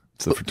Lodge?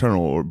 It's the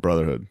fraternal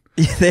brotherhood.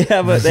 They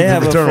have a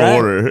fraternal frat?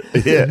 order.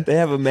 Yeah, They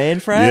have a man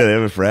frat. yeah, they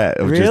have a frat.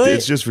 Really?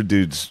 It's just for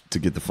dudes to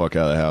get the fuck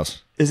out of the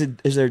house.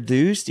 Is there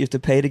dues? Do you have to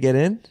pay to get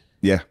in?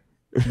 Yeah,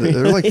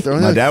 They're like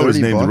my dad was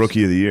named the $30.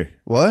 Rookie of the Year.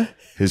 What?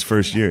 His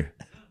first year,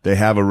 they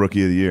have a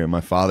Rookie of the Year.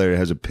 My father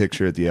has a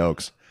picture at the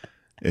Elks.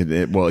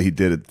 Well, he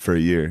did it for a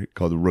year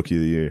called the Rookie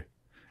of the Year.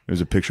 It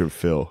was a picture of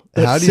Phil.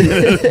 How do you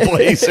in a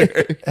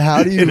blazer?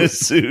 How do you in a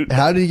suit?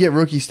 How did you get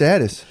rookie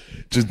status?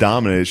 Just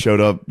dominated.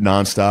 Showed up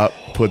nonstop.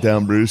 Put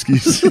down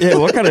brewskis. Yeah,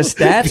 what kind of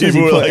stats is he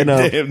People were like, putting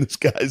up? "Damn, this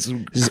guy's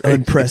Just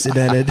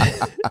unprecedented.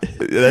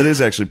 that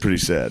is actually pretty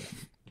sad."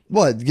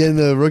 What, getting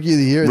the rookie of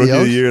the year? Rookie at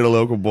of the the year at a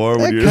local bar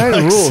when That you're kinda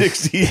like rules.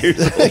 60 years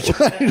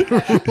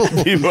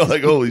old. People are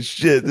like, "Holy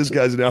shit, this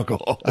guy's an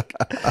alcoholic."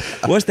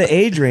 What's the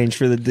age range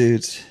for the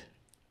dudes?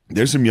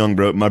 There's some young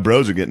my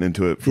bros are getting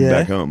into it from Yeah.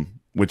 back home,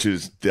 which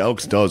is the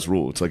Elks does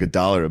rule. It's like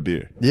 $1 a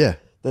beer. Yeah.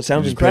 That You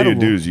sounds just pay your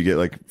incredible. dues, you get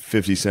like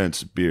 50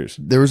 cents beers.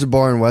 There was a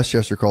bar in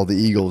Westchester called the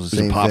Eagles. The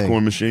There's same a popcorn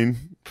thing. machine.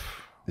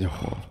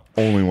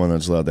 Only one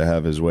that's allowed to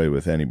have his way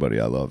with anybody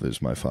I love is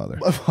my father.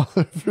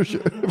 For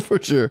sure.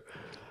 For sure.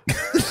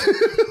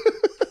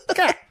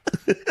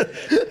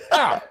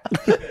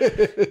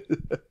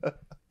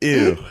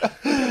 Ew.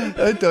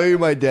 I tell you,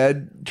 my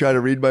dad tried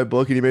to read my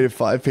book and he made it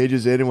 5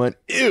 pages in and went,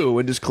 ew,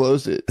 and just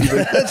closed it. He's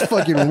like, that's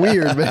fucking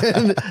weird,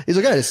 man. He's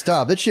like, I had to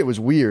stop. That shit was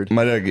weird.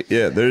 My dad,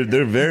 yeah,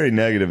 they're very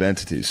negative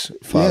entities.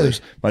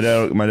 Fathers. My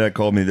dad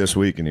called me this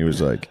week and he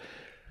was like,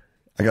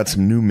 "I got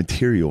some new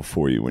material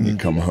for you when you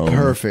come home.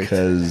 Perfect.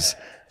 Because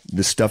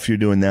the stuff you're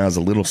doing now is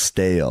a little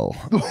stale."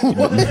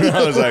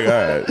 I was like, all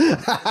right.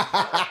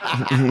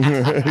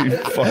 You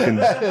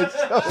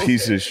fucking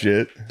piece of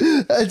shit.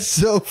 That's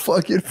so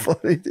fucking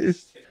funny, dude.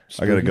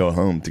 I got to go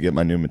home to get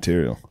my new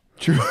material.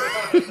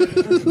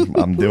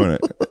 I'm doing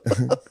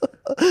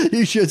it.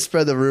 You should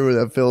spread the rumor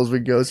that Phil's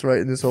been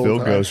ghostwriting this whole Phil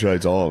time.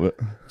 ghostwrites all of it.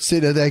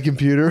 Sitting at that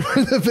computer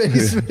in the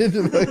basement.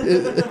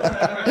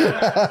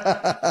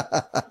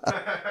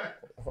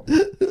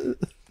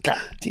 God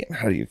damn,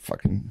 how do you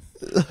fucking...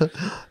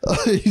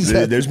 He's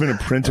at- There's been a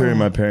printer in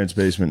my parents'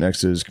 basement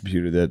next to his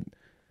computer that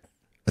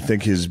I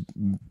think it's a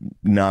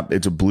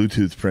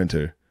Bluetooth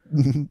printer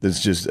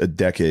that's just a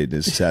decade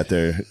has sat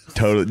there,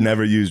 totally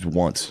never used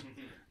once.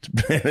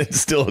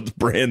 It's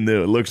brand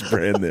new. It looks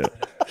brand new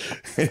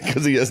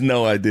because he has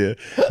no idea,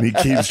 and he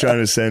keeps trying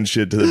to send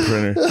shit to the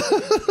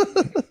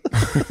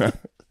printer.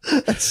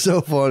 That's so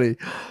funny.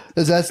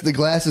 'Cause that's the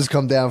glasses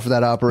come down for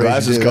that operation.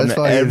 Glasses dude. come That's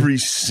fucking- every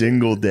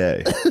single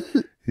day.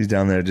 He's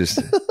down there just.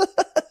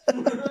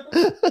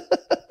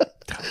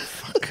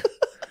 Fuck.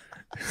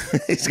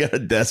 He's got a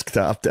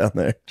desktop down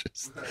there.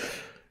 Just.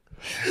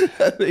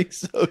 That makes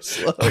so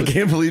slow. I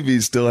can't believe he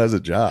still has a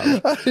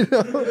job. I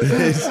know.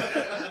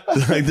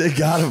 Like they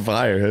gotta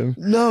fire him.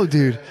 No,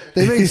 dude.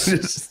 They make He's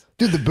just-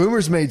 dude. The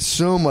boomers made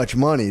so much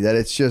money that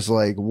it's just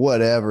like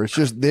whatever. It's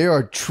just they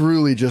are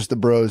truly just the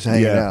bros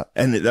hanging out.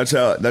 and that's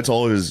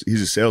all his.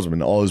 He's a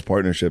salesman. All his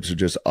partnerships are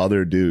just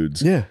other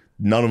dudes. Yeah.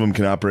 None of them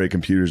can operate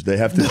computers. They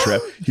have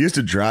to. He has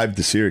to drive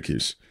to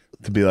Syracuse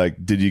to be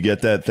like, "Did you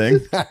get that thing?"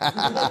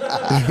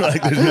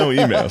 Like, there's no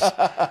emails.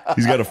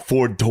 He's got a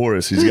Ford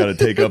Taurus. He's got to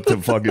take up to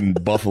fucking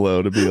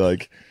Buffalo to be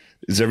like,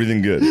 "Is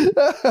everything good?"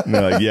 And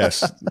they're like,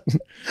 "Yes."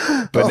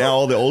 But now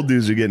all the old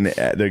dudes are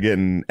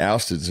getting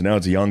ousted. So now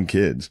it's young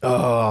kids.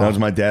 That was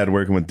my dad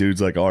working with dudes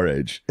like our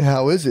age.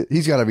 How is it?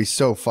 He's got to be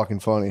so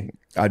fucking funny.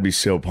 I'd be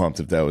so pumped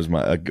if that was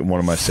my one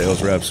of my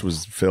sales reps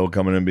was Phil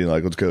coming in and being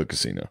like, "Let's go to the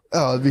casino."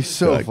 Oh, it'd be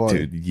so Like, funny.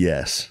 dude,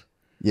 yes.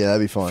 Yeah,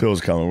 that'd be fun.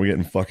 Phil's coming. We're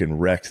getting fucking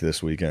wrecked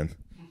this weekend.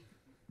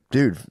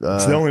 Dude,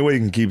 It's the only way you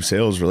can keep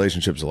sales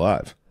relationships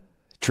alive.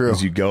 true.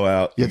 Is you go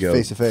out, You you have go,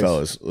 face to face.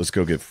 fellas, let's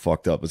go get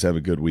fucked up. Let's have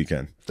a good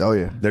weekend. Oh,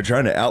 yeah. They're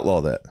trying to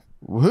outlaw that.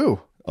 Woohoo.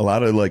 A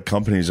lot of like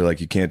companies are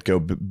like, you can't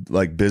go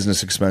like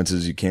business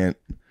expenses. You can't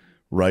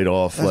write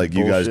off That's like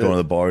you guys bullshit. going to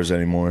the bars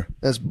anymore.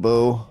 That's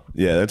boo.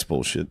 Yeah, that's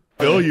bullshit.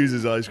 Phil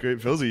uses ice cream.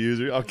 Phil's a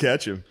user. I'll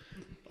catch him.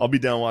 I'll be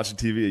down watching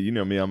TV. You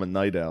know me, I'm a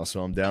night owl,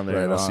 so I'm down there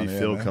Right and I'll on, see yeah,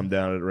 Phil man. come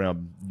down at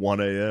around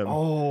 1 a.m.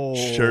 Oh.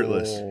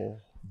 Shirtless.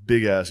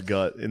 Big ass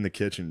gut in the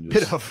kitchen.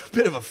 Just.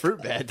 Bit of a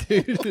fruit bat,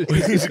 dude.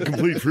 He's a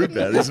complete fruit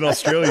bat. He's an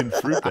Australian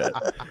fruit bat.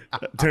 I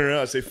turn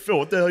around and say, "Phil,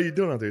 what the hell are you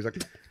doing out there?" He's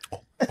like,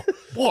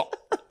 "What?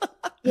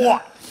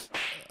 What?"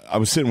 I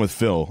was sitting with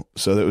Phil,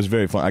 so that was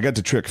very fun. I got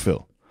to trick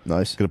Phil.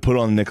 Nice. Gonna put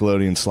on the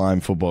Nickelodeon slime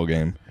football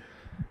game.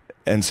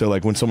 And so,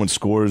 like, when someone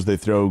scores, they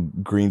throw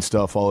green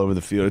stuff all over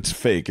the field. It's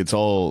fake. It's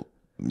all,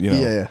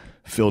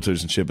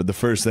 filters and shit. But the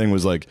first thing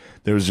was, like,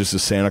 there was just a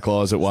Santa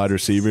Claus at wide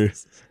receiver,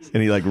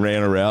 and he, like,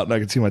 ran a route, and I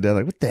could see my dad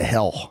like, what the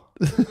hell?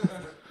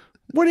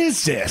 What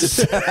is this?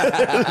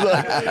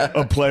 Like,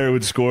 a player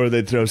would score,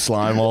 they'd throw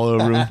slime all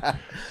over him.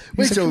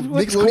 Wait, so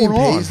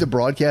Nickelodeon pays to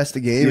broadcast the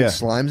game and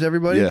slimes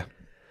everybody? Yeah.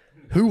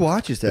 Who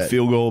watches that? The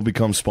field goal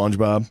becomes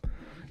SpongeBob.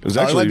 It was It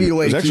actually, might be a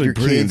way it to was keep actually your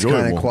pretty kids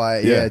enjoyable. kind of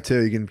quiet. Yeah,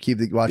 too. You can keep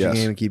watch the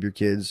game and keep your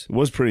kids. It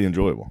was pretty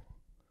enjoyable.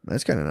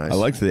 That's kind of nice. I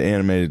liked the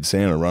animated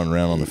Santa running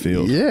around on the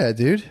field. Yeah,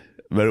 dude.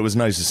 But it was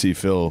nice to see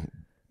Phil.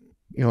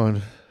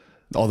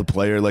 All the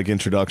player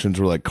introductions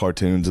were like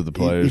cartoons of the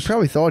players. He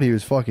probably thought he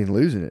was fucking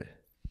losing it.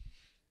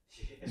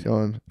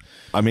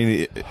 I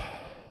mean,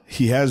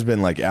 he has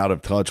been like out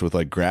of touch with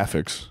like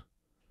graphics.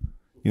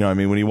 You know, I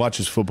mean, when he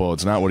watches football,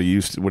 it's not what he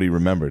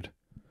remembered.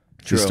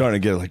 True. He's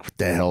starting to get like, what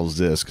the hell is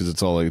this? Because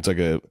it's all like, it's like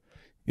a,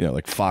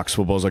 like Fox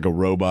football is like a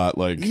robot.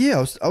 Like,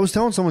 yeah, I was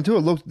telling someone too.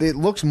 It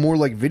looks more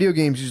like video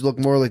games. Used to look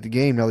more like the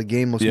game. Now the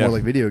game looks more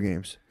like video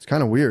games. It's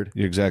kind of weird.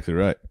 You're exactly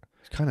right.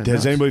 It's kind of.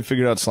 Has anybody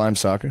figured out slime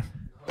soccer?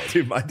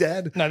 Dude, my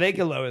dad. No, they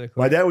can lower the.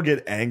 My dad would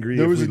get angry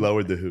if we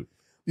lowered the hoop.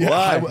 Yeah,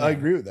 I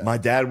agree with that. My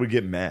dad would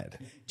get mad.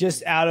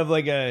 Just out of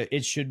like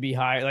it should be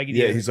higher. Like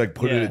he's like,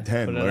 put it at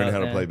 10, learn how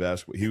to play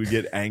basketball. He would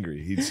get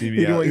angry. He'd see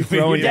me out.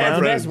 Dad's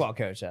a basketball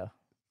coach, though.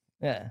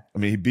 Yeah. I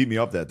mean, he beat me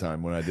up that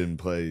time when I didn't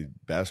play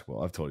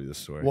basketball. I've told you this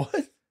story. What?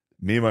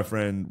 Me and my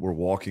friend were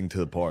walking to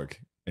the park,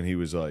 and he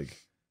was like,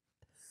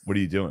 what are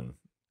you doing?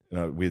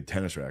 And we had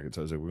tennis rackets.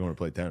 I was like, we're going to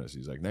play tennis.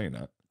 He's like, no, you're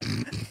not.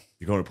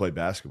 You're going to play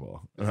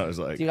basketball. And I was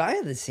like, Dude, I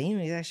had the same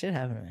exact shit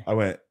happen to me. I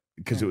went,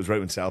 because it was right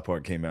when South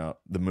Park came out,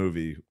 the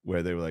movie,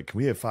 where they were like, can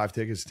we have 5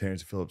 tickets to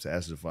Terrence Phillips'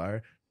 Ashes of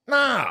Fire?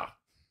 Nah.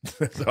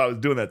 So I was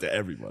doing that to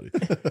everybody.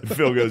 And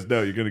Phil goes,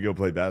 no, you're going to go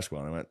play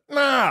basketball. And I went,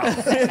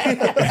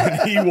 no.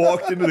 And he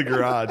walked into the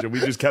garage, and we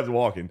just kept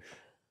walking.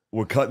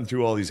 We're cutting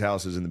through all these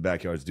houses in the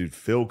backyards. Dude,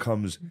 Phil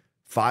comes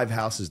 5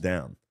 houses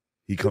down.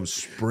 He comes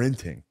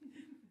sprinting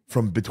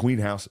from between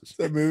houses.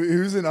 That movie,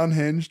 who's in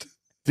Unhinged?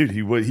 Dude,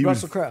 he was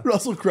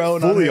Russell Crowe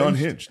and fully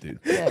unhinged, dude.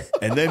 Yeah.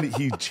 And then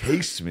he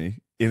chased me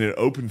in an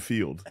open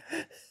field.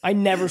 I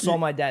never saw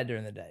my dad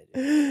during the day.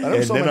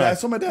 I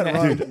saw my dad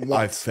run. Dude,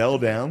 I fell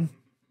down,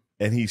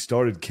 and he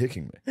started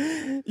kicking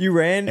me. You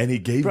ran? And he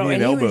gave me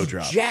an elbow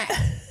drop. Yeah,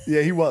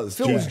 he was.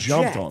 Phil was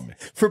jumped on me.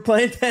 For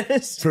playing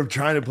tennis? For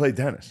trying to play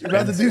tennis. You're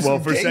about to do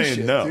some for gay saying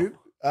shit, no. dude.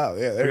 Oh,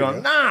 yeah, there you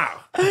going, go. nah.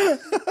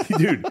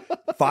 Dude,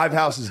 5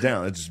 houses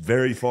down. It's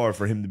very far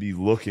for him to be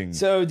looking.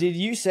 So did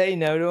you say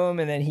no to him,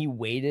 and then he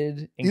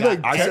waited? And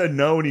I said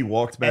no, and he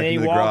walked back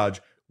into the garage.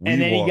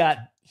 He got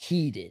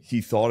heated.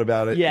 He thought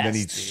about it, Yes, and then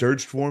he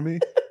searched for me,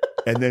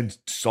 and then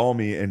saw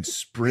me and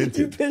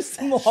sprinted. You pissed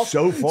him off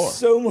so far.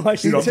 so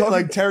much. He took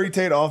like Terry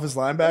Tate off his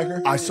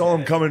linebacker. I saw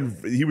him coming.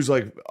 He was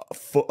like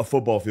a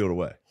football field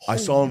away. I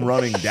saw him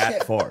running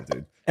that far,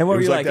 dude. And what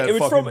were you like? that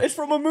It's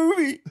from a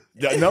movie.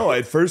 Yeah, no,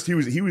 at first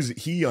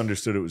he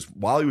understood it was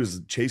while he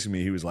was chasing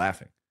me, he was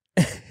laughing.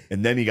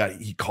 And then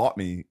he caught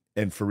me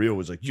and for real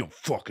was like, you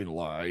fucking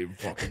lie.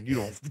 You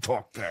don't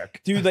talk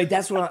back. Dude, like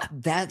that's a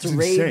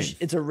rage. Insane.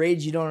 It's a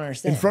rage you don't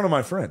understand. In front of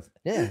my friend.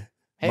 Yeah.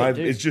 Hey,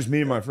 dude, it's just me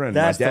and my friend.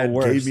 That's my dad the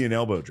worst. gave me an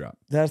elbow drop.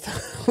 That's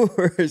the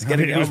worst.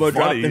 Getting an it was elbow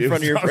dropped funny. in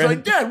front of your I was friend.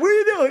 like, Dad, what are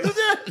you doing?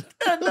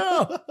 Dad,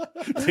 no.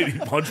 Did he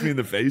punch me in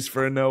the face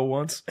for a no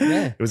once?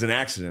 Yeah. It was an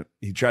accident.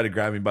 He tried to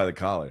grab me by the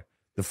collar.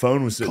 The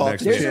phone was sitting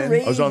next to There's a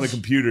me. I was on the rage.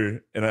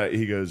 computer, and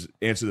he goes,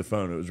 answer the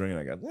phone. It was ringing.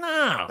 I go,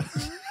 no.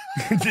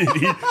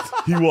 Dude,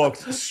 he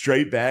walked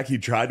straight back. He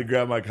tried to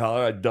grab my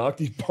collar. I ducked.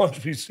 He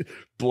punched me.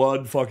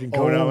 Blood fucking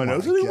coming out of my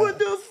nose. God. What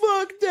the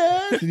fuck,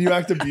 Dad? Did you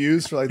act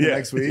abused for like the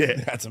next week? Yeah.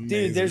 That's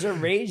amazing. Dude, there's a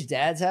rage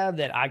dads have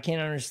that I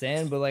can't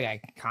understand, but like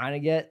I kind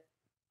of get.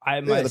 My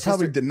they probably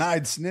sister,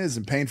 denied sniz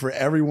and paying for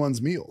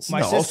everyone's meals.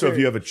 My Also, sister- if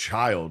you have a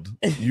child,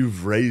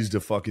 you've raised a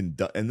fucking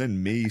and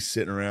then me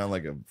sitting around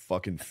like a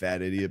fucking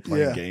fat idiot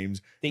playing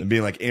games and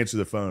being like, answer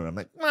the phone. I'm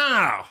like,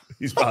 no.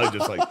 He's probably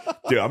just like,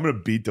 dude, I'm gonna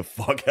beat the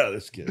fuck out of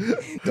this kid.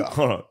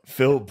 Hold on.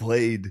 Phil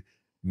played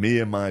me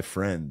and my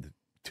friend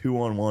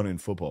 2-on-1 in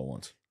football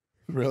once.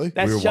 Really?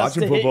 That's we were just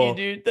watching to hit football,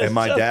 you, dude. That's and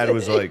my just dad to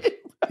was hit like,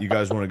 you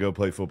guys want to go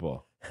play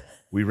football?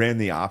 We ran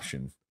the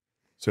option.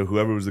 So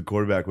whoever was the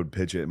quarterback would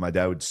pitch it, and my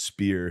dad would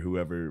spear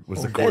whoever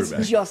was the quarterback.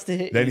 That's just to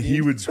hit Then you, he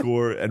dude. would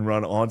score and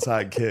run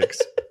onside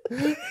kicks.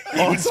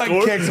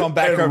 Onside kicks on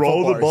backyard and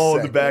roll football the are ball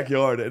in the sick.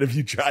 backyard. And if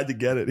you tried to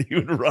get it, he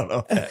would run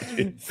off at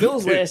you.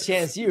 Phil's last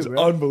chance you, It's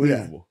bro.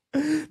 unbelievable.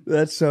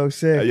 That's so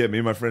sick. Yeah, me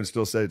and my friends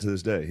still say it to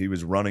this day. He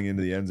was running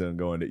into the end zone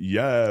going,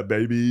 yeah,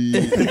 baby.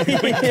 We keep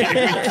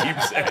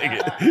saying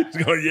it. He's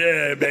going,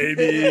 yeah,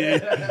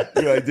 baby.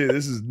 You're like, dude,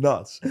 this is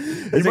nuts.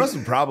 He must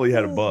have probably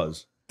had a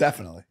buzz.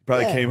 Definitely.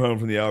 Probably Yeah. came home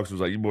from the Elks and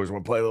was like, you boys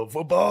want to play a little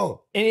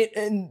football?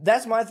 And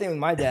that's my thing with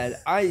my dad.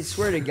 I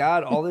swear to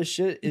God, all this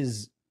shit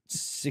is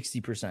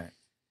 60%. It's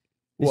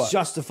What?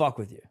 just to fuck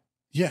with you.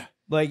 Yeah.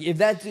 Like if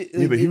that,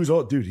 Yeah, but he was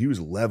he was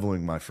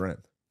leveling my friend.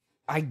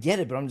 I get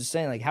it, but I'm just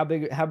saying, like, how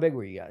big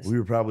were you guys? We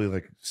were probably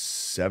like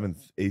 7th,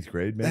 8th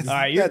grade, man. All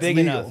right, you're That's big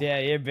legal. enough. Yeah,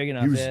 you're big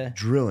enough. He was Yeah.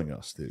 drilling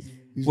us, dude.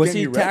 Was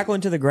he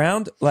tackling to the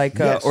ground, like,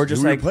 Yes, or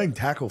just we were like playing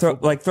tackle throw,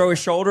 football. like throw his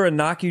shoulder and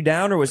knock you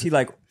down, or was he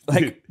like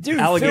Dude,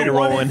 alligator Phil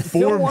wanted- rolling?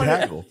 Phil Form wanted-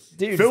 tackle.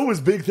 Dude. Phil was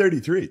big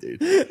 33,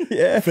 dude.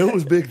 Yeah, Phil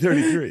was big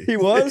 33. he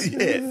was.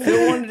 Yeah.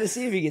 Phil wanted to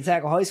see if he could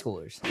tackle high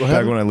schoolers.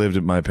 Back when I lived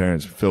at my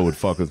parents', Phil would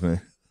fuck with me.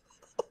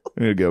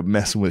 I'm gonna go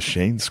messing with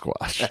Shane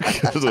Squash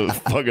because of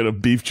fucking a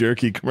beef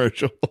jerky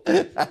commercial.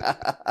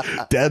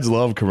 Dads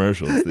love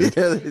commercials,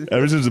 dude.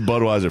 Ever since the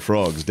Budweiser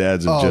frogs,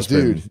 dads have just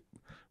been,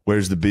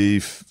 where's the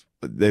beef?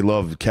 They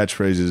love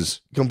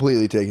catchphrases.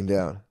 Completely taken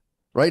down.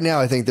 Right now,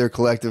 I think their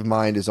collective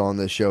mind is on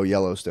the show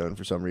Yellowstone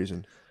for some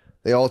reason.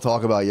 They all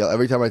talk about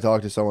Every time I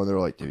talk to someone, they're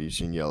like, have you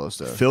seen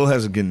Yellowstone? Phil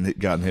hasn't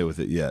gotten hit with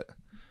it yet.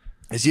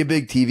 Is he a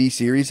big TV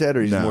series head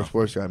or he's No. more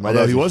sports guy?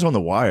 Although he was on The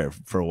Wire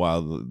for a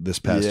while this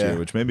past Yeah. year,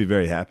 which made me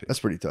very happy.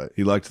 That's pretty tight.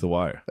 He liked The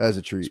Wire. That is a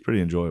It's treat.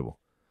 pretty enjoyable.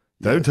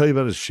 Did I ever tell you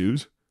about his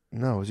shoes?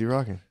 No, was he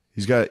rocking?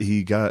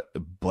 He got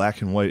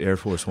black and white Air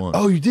Force One.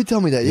 Oh, you did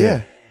tell me that.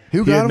 Yeah.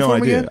 Who He got had him no for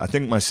him idea. again? I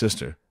think my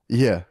sister.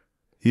 Yeah.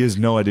 He has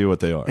no idea what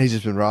they are. He's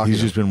just been rocking.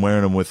 He's just been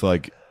wearing them with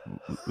like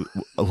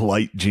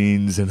light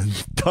jeans and a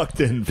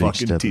tucked in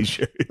fucking stepping.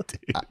 t-shirt.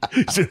 Dude.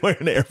 He's been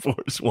wearing Air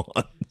Force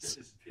Ones.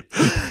 He's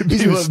You been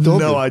have stumping.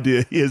 no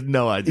idea. He has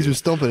no idea. He's been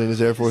stumping in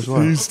his Air Force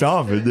One. He's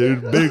stomping,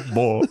 dude. Big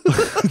ball.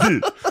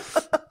 Dude.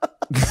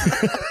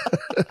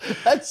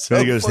 That's so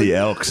Then he goes to the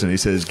Elks and he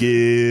says,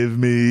 "Give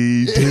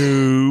me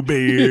 2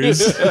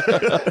 beers."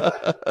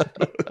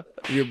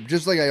 You're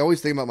just like I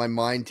always think about my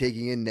mind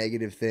taking in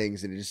negative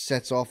things, and it just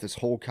sets off this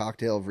whole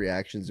cocktail of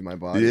reactions in my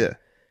body. Yeah.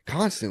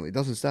 Constantly. It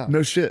doesn't stop.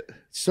 No shit.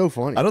 It's so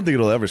funny. I don't think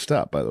it'll ever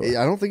stop, by the way.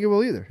 I don't think it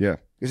will either. Yeah.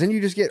 Because then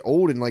you just get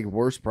old and like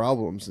worse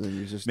problems, and then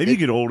you just Maybe you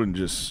get old and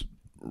just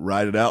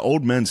ride it out.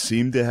 Old men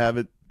seem to have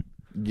it.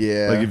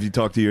 Yeah. Like if you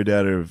talk to your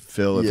dad or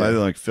Phil, if Yeah. I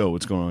like Phil,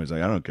 what's going on? He's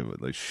like, I don't give a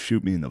like,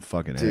 shoot me in the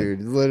fucking head.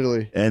 Dude,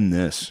 literally. End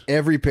this.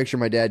 Every picture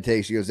my dad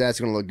takes, he goes, "That's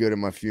gonna look good at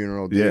my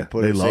funeral, dude. Yeah,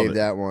 Put they it, love save it.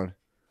 that one."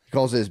 He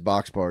calls it his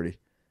box party.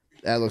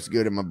 That looks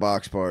good at my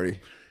box party.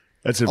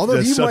 That's Although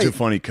that's you such a might-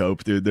 funny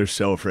cope, dude. They're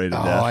so afraid of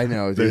Oh, death. I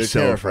know, dude. They're so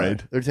terrified.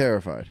 afraid. They're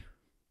terrified.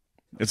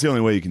 It's the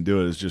only way you can do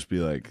it is just be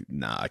like,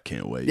 nah, I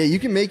can't wait. Yeah, you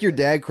can make your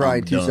dad cry I'm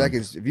in 2 done.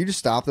 seconds. If you just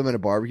stop them at a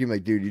barbecue,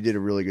 like, dude, you did a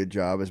really good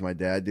job as my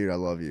dad, dude. I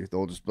love you.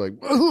 They'll just be like,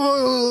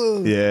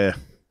 Yeah.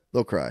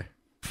 they'll cry. Do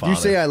Father. you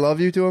say I love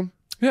you to him?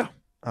 Yeah.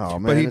 Oh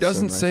man, But he that's so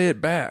doesn't nice. say it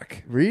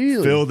back.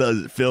 Really. Phil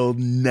does. Phil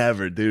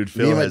never, dude.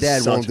 Phil Me and my has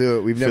dad such, won't do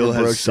it. We've Phil never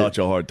has broached such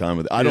it. a hard time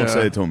with it. I don't Yeah.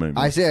 say it to him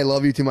anymore. I say I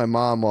love you to my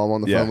mom while I'm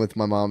on the Yeah. phone with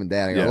my mom and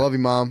dad. I go, Yeah. I love you,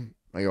 mom.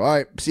 I go, all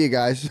right, see you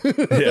guys.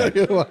 Yeah.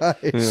 Bye.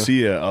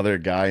 See a other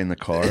guy in the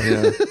car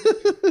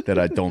that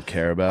I don't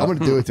care about. I'm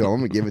gonna do it to him. I'm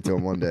gonna give it to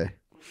him one day.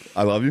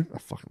 I love you. I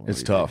fucking love It's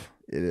you, tough.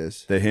 dude. It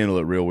is. They handle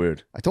it real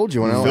weird. I told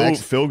you when I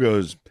Phil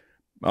goes,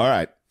 all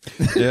right.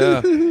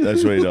 Yeah.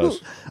 That's what he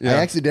does. I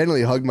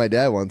accidentally hugged my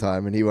dad one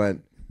time, and he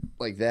went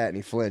like that, and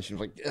he flinched and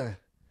was like, ugh.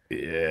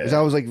 Yeah. 'Cause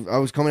I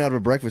was coming out of a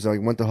breakfast. I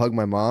went to hug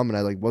my mom, and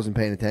I like wasn't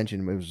paying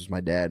attention. It was just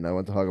my dad, and I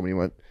went to hug him, and he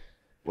went,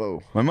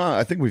 "Whoa." My mom,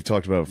 I think we've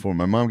talked about it before.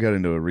 My mom got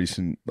into a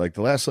recent, like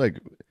the last like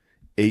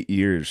 8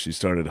 years, she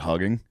started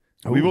hugging.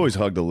 We've always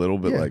hugged a little,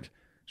 but Yeah. like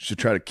she'll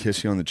try to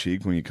kiss you on the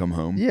cheek when you come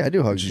home. Yeah, I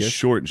do hug And she's you.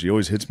 short and she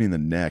always hits me in the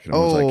neck, and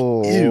I'm always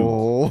like, ew.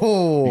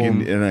 Oh,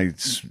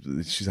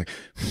 She's like,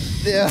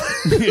 yeah.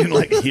 you can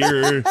like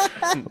hear her.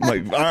 I'm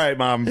like, all right,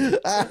 mom, you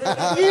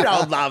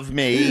don't love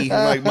me.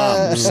 I'm like,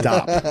 mom,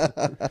 stop.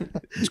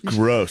 It's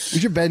gross.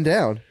 You should bend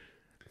down.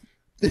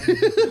 I'm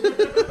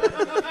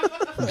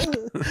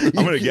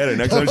gonna get it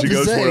next time she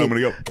goes for it. I'm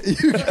gonna go.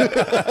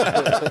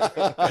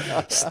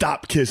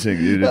 Stop kissing,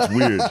 dude. It's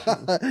weird.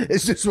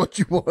 It's just what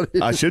you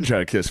wanted. I should try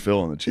to kiss Phil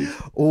on the cheek.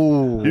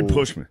 Oh, He'd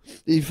push me.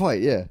 He'd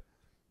fight, yeah.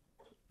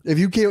 If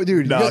you can't,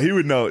 dude. No, you, he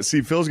would know. See,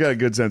 Phil's got a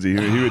good sense of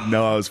humor. He would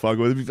know I was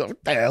fucking with him. He'd be like,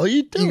 what the hell are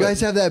you doing? you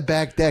guys have that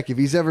back deck. If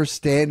he's ever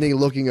standing,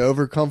 looking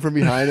over, come from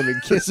behind him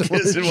and kiss him.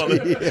 kiss him on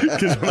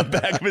the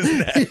back of his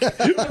neck.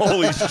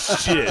 Holy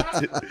shit.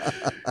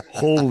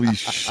 Holy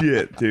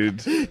shit, dude.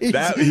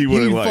 That he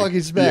wouldn't he'd like.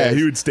 fucking smash. Yeah,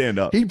 he would stand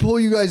up. He'd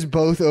pull you guys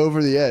both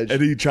over the edge. And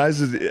he tries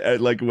to,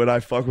 like, when I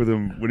fuck with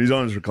him, when he's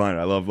on his recliner,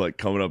 I love, like,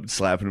 coming up and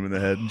slapping him in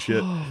the head and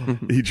shit.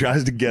 He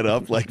tries to get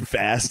up, like,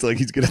 fast, like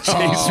he's going to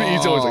chase me.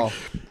 He's always like,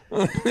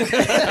 you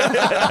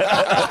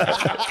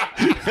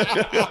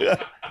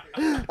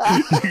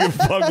can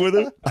fuck with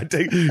him.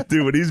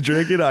 Dude, when he's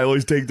drinking, I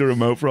always take the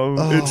remote from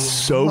him. It's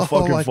so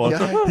fucking my fun.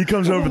 God. He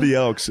comes over to the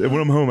Elks, and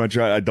when I'm home, I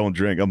don't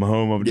drink. I'm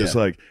home, I'm just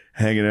like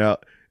hanging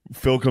out.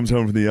 Phil comes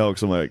home from the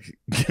Elks. I'm like,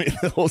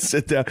 we'll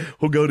sit down.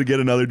 We'll go to get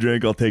another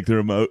drink. I'll take the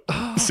remote,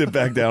 sit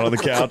back down on the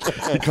couch.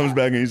 He comes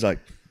back and he's like,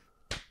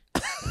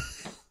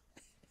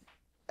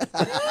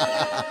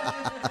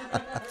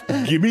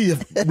 give me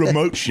the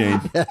remote, Shane.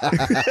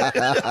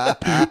 I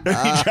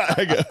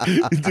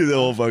do the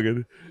whole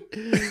fucking.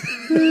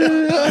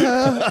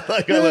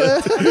 Like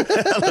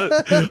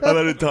I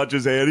let it touch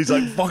his hand. He's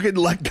like, fucking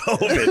let go of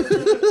it.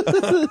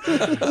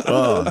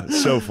 Oh,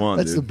 it's so fun.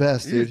 That's dude. the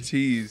best, You're dude.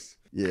 teased.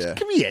 Yeah.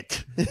 Give me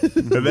it.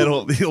 And then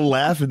he'll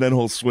laugh and then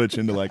he'll switch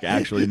into like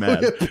actually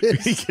mad.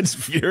 He gets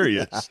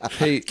furious.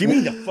 Hey, give me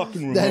the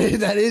fucking remote.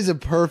 That is a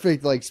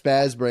perfect like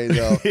spaz brain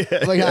though.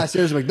 I'm like,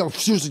 seriously, I'm like, no,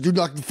 seriously, dude,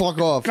 knock the fuck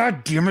off.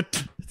 God damn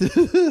it.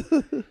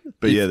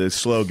 But yeah, the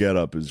slow get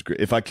up is great.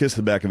 If I kissed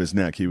the back of his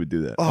neck, he would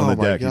do that. Oh, on the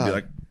my deck, God. he'd be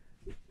like,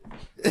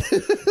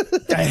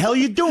 the hell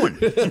you doing?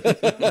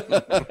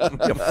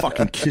 You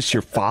fucking kiss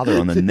your father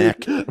on the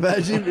neck.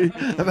 Imagine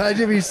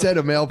if he sent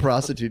a male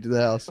prostitute to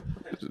the house.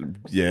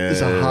 Yeah.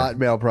 Just a hot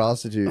male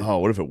prostitute. Oh,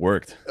 what if it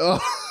worked?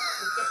 Oh.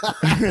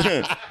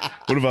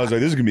 What if I was like,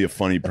 this is going to be a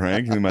funny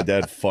prank? And then my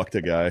dad fucked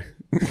a guy.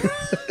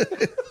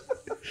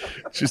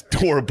 Just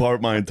tore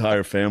apart my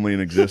entire family in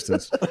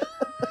existence.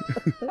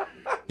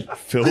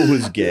 Phil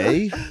was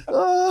gay?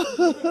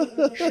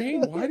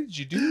 Shane, why did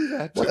you do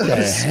that? What the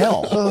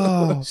hell?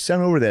 Oh.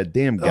 Sent over that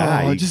damn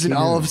guy. Oh, just an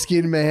olive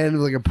skinned man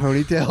with like a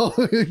ponytail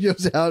who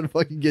goes out and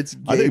fucking gets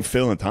gay. I think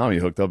Phil and Tommy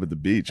hooked up at the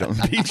beach on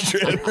the beach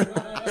trip.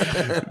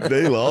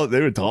 They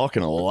were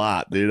talking a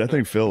lot, dude. I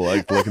think Phil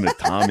liked looking at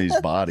Tommy's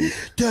body.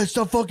 Dad,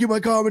 stop fucking my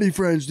comedy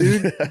friends,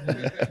 dude.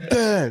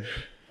 Dad.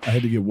 I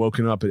had to get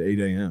woken up at 8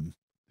 a.m.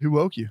 Who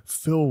woke you?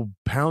 Phil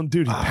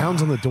dude, he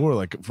pounds on the door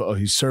like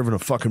he's serving a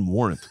fucking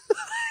warrant.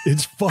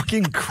 It's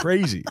fucking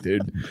crazy,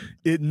 dude.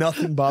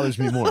 Nothing bothers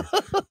me more.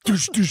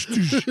 Doosh, doosh,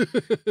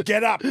 doosh.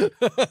 Get up.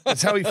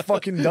 That's how he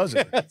fucking does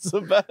it. That's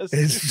the best.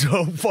 It's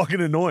so fucking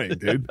annoying,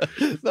 dude.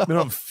 Then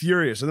I'm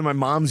furious. And then my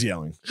mom's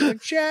yelling. She's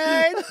like,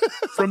 Shane.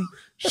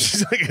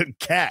 She's like a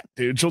cat,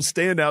 dude. She'll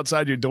stand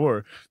outside your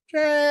door.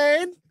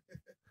 Shane.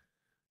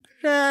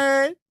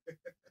 Shane.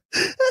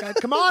 God,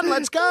 come on,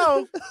 let's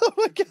go. Oh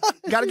my God.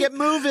 Gotta get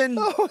moving.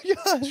 Oh my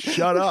God.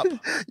 Shut up.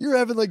 You're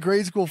having like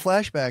grade school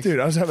flashbacks.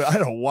 Dude, I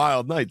had a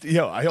wild night.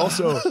 Yo, I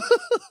also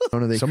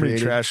somebody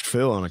trashed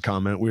Phil on a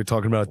comment we were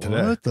talking about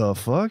today. What the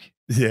fuck?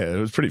 Yeah, it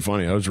was pretty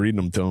funny. I was reading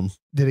them to him.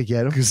 Did it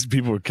get him? Because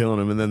people were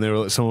killing him, and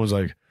then someone was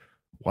like,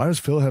 why does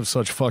Phil have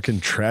such fucking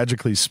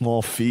tragically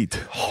small feet?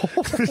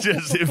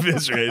 Just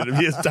eviscerated him.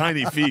 He has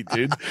tiny feet,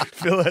 dude.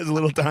 Phil has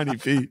little tiny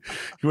feet.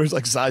 He wears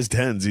like size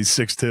 10s. He's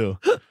 6'2".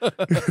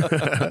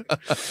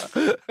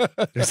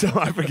 So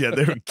I forget.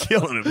 They were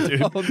killing him,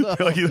 dude. Oh, no.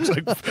 Like he looks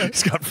like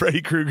he's got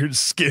Freddy Krueger's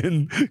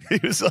skin. He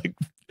was like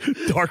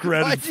dark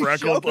red and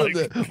freckled.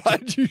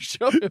 Why'd you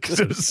show him? Because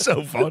it was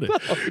so funny.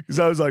 Because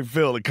I was like,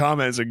 Phil, the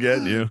comments are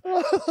getting you.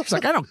 He's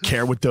like, I don't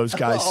care what those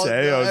guys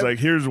say. I was like,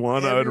 here's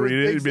one. I would read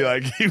it. He'd be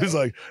like, he was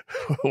like,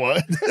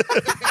 what?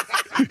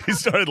 He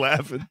started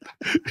laughing.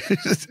 He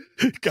just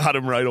got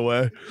him right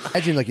away.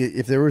 Imagine like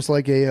if there was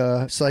like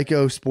a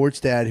psycho sports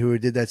dad who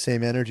did that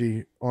same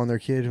energy on their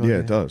kid. Yeah,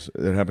 it does.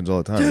 It happens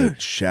all the time. Dude.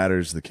 It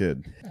shatters the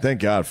kid.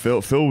 Thank God.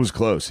 Phil was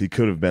close. He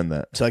could have been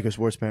that. Psycho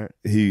sports parent.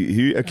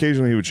 He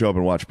occasionally he would show up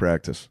and watch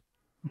practice.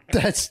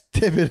 That's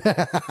typical.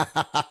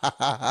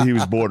 He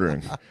was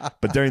bordering,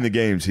 but during the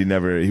games, he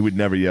would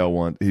never yell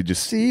once. He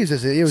just he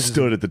was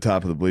stood at the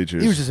top of the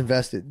bleachers. He was just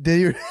invested. Did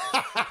you?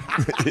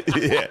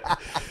 Yeah,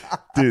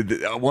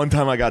 dude. One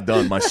time I got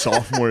done my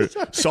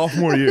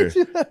sophomore year.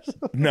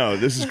 No,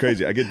 this is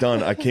crazy. I get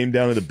done. I came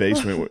down to the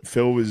basement.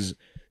 Phil was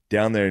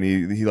down there, and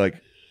he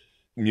like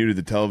muted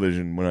the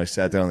television when I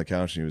sat down on the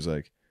couch, and he was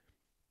like,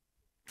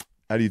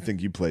 "How do you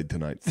think you played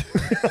tonight?"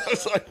 I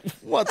was like,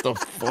 "What the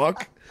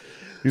fuck?"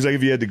 He's like,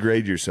 if you had to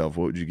grade yourself,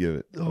 what would you give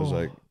it? I was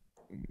like,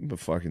 a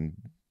fucking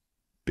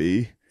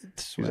B.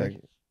 He's like,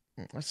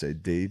 I'd say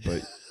D,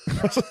 but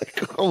I was like,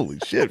 holy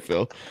shit,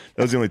 Phil.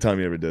 That was the only time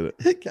he ever did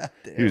it. God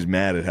damn. He was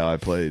mad at how I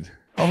played.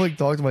 I'm like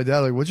talking to my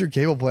dad, like, what's your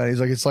cable plan? He's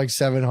like, it's like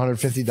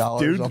 $750.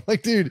 Dude. I'm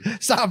like, dude,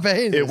 stop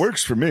paying. It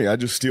works for me. I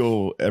just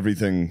steal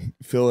everything.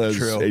 Phil has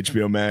True.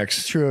 HBO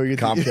Max. True. You get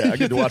to- Comcast. I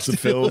get to watch the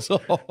Phils.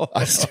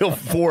 I steal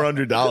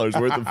 $400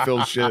 worth of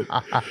Phil shit.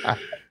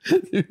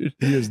 Dude.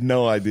 He has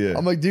no idea.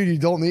 I'm like, dude, you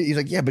don't need. He's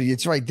like, yeah, but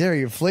it's right there.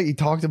 You flick. You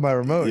talk to my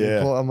remote. You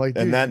Yeah. pull- I'm like,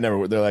 dude. And that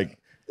never. They're like,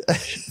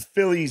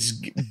 Phillies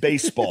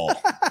baseball.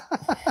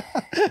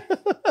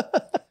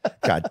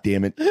 God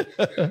damn it.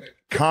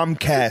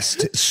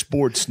 Comcast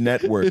Sports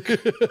Network.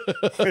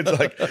 It's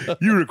like,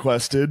 you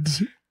requested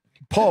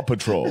Paw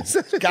Patrol.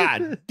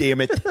 God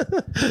damn it.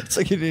 It's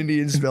like an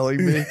Indian spelling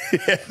bee.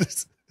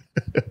 Yes.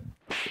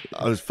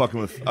 I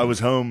was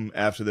home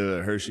after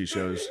the Hershey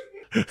shows.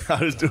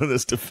 I was doing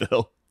this to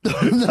Phil.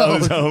 I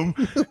was home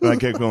and I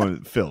kept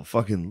going, Phil,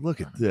 fucking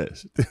look at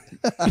this.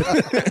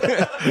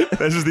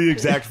 This is the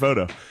exact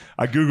photo.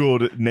 I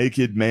Googled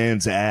naked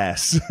man's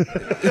ass. I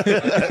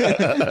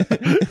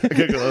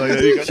kept going like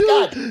that. He goes,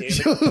 God damn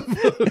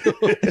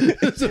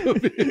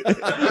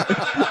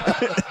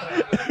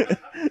it.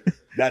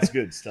 That's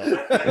good stuff.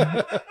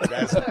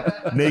 That's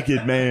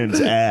naked man's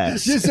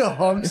ass. Just a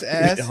hunk's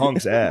ass.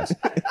 Hunk's ass.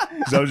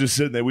 Because I was just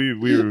sitting there. We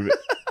were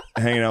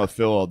hanging out with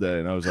Phil all day,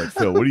 and I was like,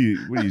 Phil, what are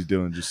you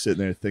doing? Just sitting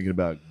there thinking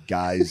about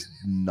guys'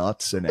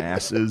 nuts and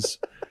asses.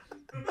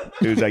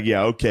 He was like,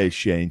 yeah, okay,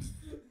 Shane.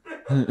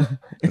 I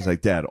was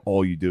like, Dad,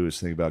 all you do is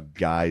think about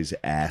guys'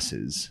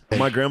 asses.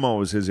 My grandma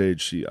was his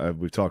age.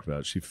 We've talked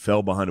about it. She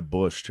fell behind a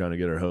bush trying to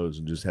get her hose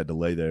and just had to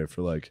lay there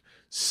for like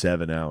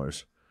 7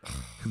 hours.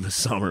 in the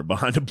summer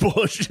behind a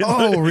bush.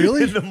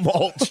 Really? In the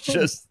mulch,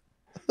 just.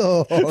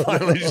 Oh,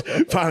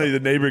 finally, the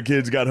neighbor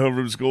kids got home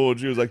from school, and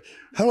she was like,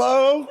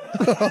 "Hello."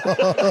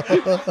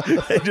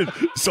 They just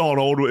saw an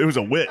old. It was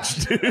a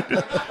witch, dude.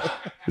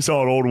 They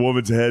saw an old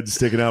woman's head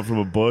sticking out from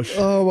a bush.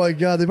 Oh my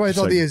god! They probably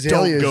thought the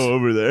azaleas. Don't go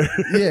over there.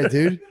 Yeah,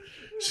 dude.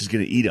 She's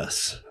gonna eat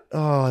us.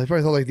 Oh, they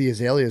probably thought like the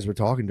azaleas were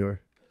talking to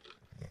her,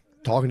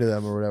 talking to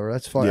them or whatever.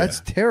 That's fun. Yeah. That's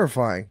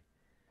terrifying.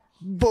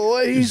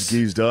 Boys, She's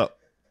geezed up.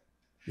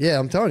 Yeah,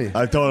 I'm telling you.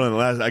 I told him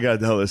last. I gotta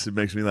tell this. It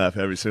makes me laugh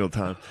every single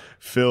time.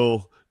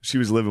 Phil. She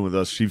was living with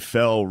us. She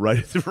fell right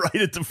at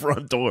the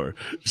front door.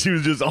 She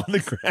was just on the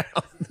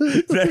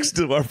ground next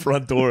to our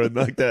front door in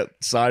like that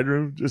side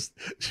room.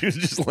 She was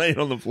just laying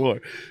on the floor.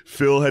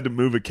 Phil had to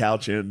move a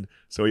couch in,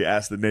 so he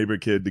asked the neighbor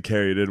kid to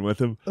carry it in with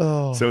him.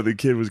 Oh. So the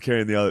kid was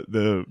carrying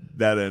that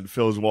end.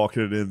 Phil's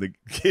walking it in. The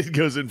kid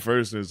goes in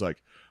first and is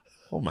like,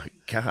 "Oh my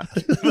god!"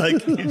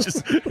 Like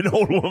an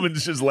old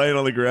woman's just laying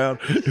on the ground.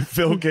 And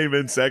Phil came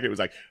in second. It was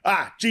like,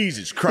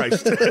 Jesus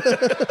Christ!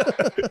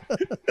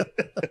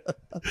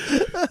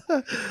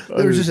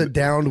 There was just a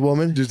downed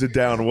woman. Just a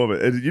downed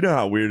woman. And you know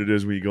how weird it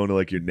is when you go into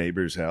like your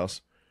neighbor's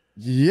house?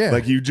 Yeah.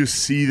 Like you just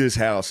see this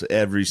house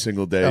every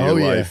single day of your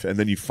life, and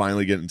then you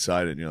finally get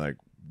inside it and you're like,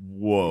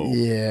 whoa.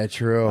 Yeah,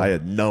 true. I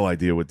had no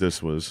idea what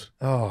this was.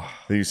 Oh.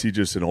 Then you see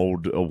just a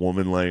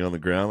woman laying on the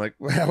ground like,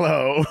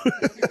 hello.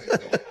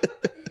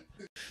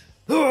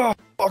 Oh,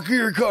 fuck,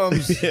 here it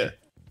comes. Yeah.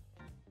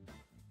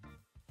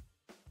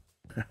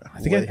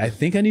 I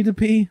think I need to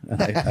pee.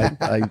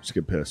 I just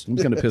get pissed. I'm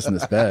gonna piss in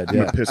this bed. I'm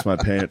Yeah, gonna piss my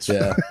pants.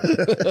 Yeah,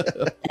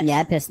 Yeah,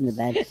 I pissed in the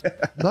bed.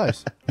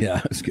 Nice.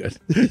 yeah, it's good.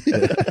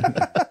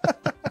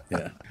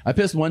 Yeah, I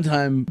pissed one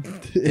time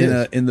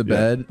in the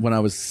bed when I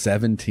was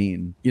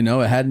 17. You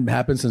know, it hadn't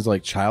happened since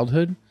like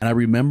childhood, and I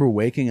remember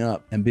waking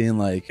up and being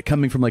like,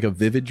 coming from like a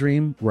vivid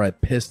dream where I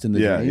pissed in the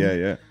dream.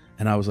 Yeah.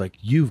 And I was like,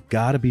 "You've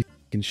got to be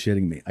fucking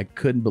shitting me!" I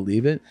couldn't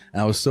believe it,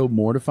 and I was so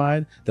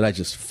mortified that I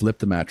just flipped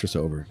the mattress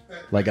over.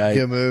 Like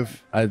Good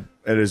move. It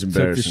is took the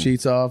embarrassing.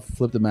 sheets off,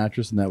 flipped the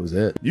mattress, and that was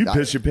it. You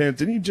pissed your pants.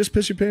 Didn't you just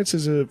piss your pants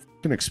as a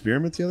fucking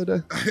experiment the other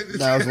day?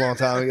 That was a long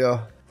time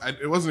ago.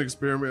 It wasn't an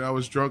experiment. I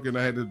was drunk and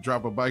I had to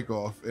drop a bike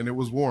off, and it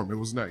was warm. It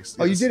was nice.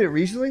 Oh, you did it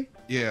recently?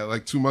 Yeah,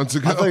 like 2 months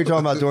ago. I thought you were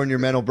talking about during your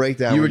mental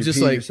breakdown. You when were just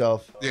peed like-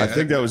 yourself. Yeah. I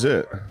think that was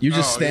it. You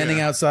just standing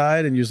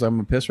outside and you're just like, "I'm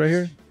gonna piss right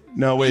here."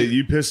 No, wait.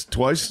 You pissed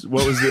twice?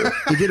 What was it?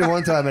 He did it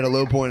one time at a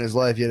low point in his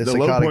life. He had a The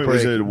low psychotic point break.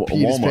 was at Peed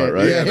his Walmart, pants.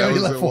 right? Yeah, Yeah, that he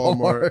was left at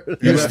Walmart.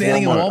 Walmart. You were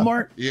standing in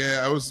Walmart?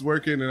 Yeah, I was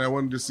working and I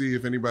wanted to see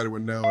if anybody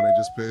would know, and I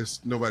just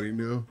pissed. Nobody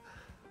knew.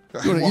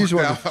 You just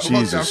wanted- I walked out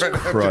Jesus right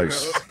after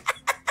Christ. that.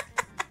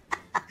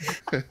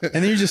 And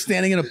then you're just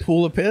standing in a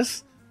pool of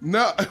piss?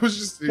 No, it was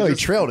just. No, he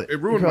trailed it. It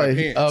ruined He probably-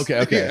 my pants. Oh,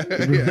 okay. Yeah.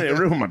 It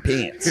ruined my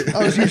pants.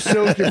 Oh, so you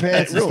soaked your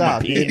pants and Ruined my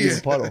stopped. You didn't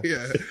even puddle.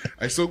 Yeah,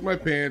 I soaked my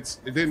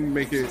pants. It didn't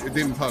make it. It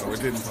didn't puddle.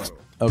 It didn't puddle.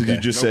 Okay. Did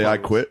you just No say I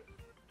puddles. quit?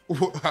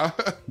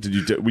 Did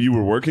you? You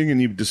were working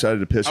and you decided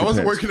to piss I your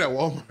wasn't pants? working at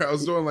Walmart. I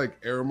was doing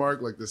like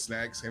Aramark, like the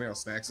snacks, handing out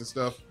snacks and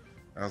stuff.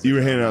 I was You like,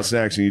 were "Oh, handing no." out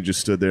snacks and you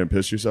just stood there and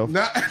pissed yourself?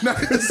 Not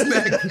the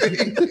snack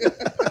thing.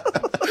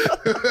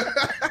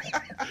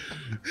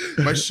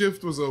 My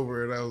shift was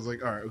over, and I was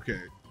like, "All right, okay,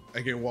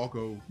 I can walk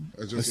home."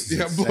 I just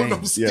I'm blowing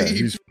up steam. Yeah,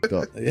 he's fucked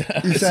up.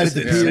 Yeah. You decided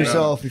to pee Yeah.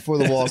 yourself before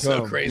the walk So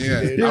home. crazy,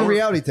 Yeah. dude. You're I was-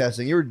 reality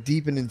testing. You were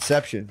deep in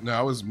Inception. No,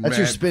 I was That's mad.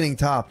 your spinning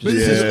top. But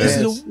Just this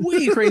pants. is a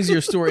way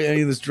crazier story than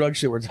any of this drug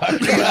shit we're talking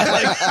about.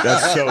 Like,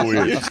 That's so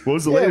weird. What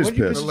was the Yeah, latest what'd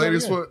you piss? The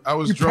latest one. I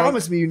was You drunk.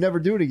 promised me you'd never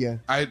do it again.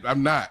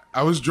 I'm not.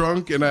 I was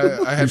drunk, and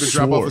I had You to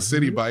drop swore. off a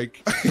city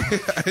bike.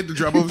 I had to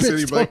drop off a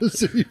city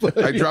bike.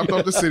 I dropped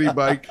off the city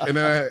bike, and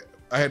then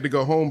I had to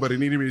go home, but it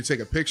needed me to take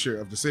a picture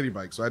of the city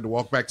bike. So I had to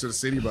walk back to the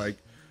city bike,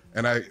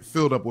 and I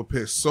filled up with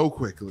piss so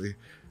quickly.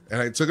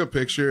 And I took a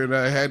picture, and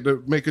I had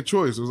to make a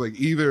choice. It was like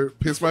either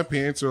piss my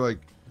pants or like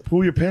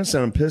Pull your pants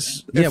down and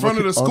piss. in front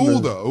of the school,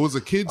 though. It was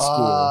a kid's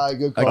school.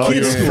 Good a call. kid's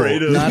you're school,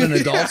 afraid of- not an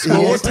adult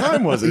school. What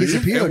time was it? It's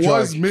a penal It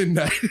was charge.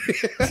 midnight.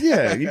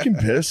 Yeah, you can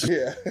piss.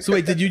 Yeah. So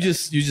wait, did you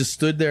just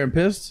stood there and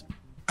pissed?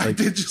 I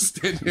did just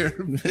stand there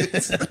and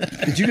piss.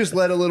 Did you just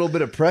let a little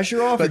bit of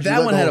pressure off? or But did you that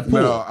let one the had a whole-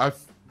 pool. No,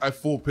 I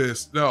full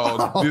pissed.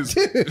 No, this,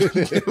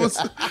 it was.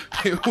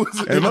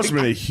 And it must have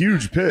been a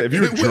huge piss. If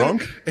you were it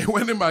drunk, it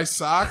went in my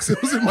socks.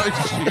 It was in my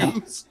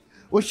shoes.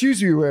 What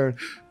shoes are you wearing?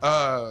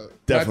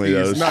 Definitely not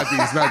those. these, Not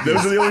these. Not these.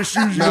 Those are the only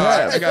shoes you No,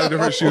 have. I got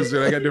different shoes,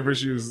 dude. I got different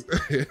shoes.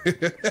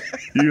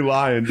 You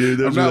lying, dude.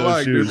 Those I'm are not those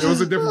lying, shoes. dude. It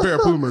was a different pair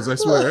of Pumas. I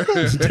swear.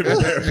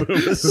 Different pair of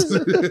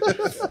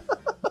Pumas.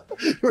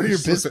 Were your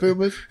piss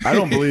pumas? I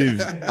don't believe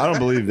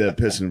that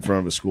pissing in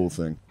front of a school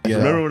thing. Yeah.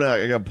 Remember when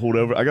I got pulled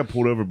over? I got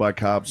pulled over by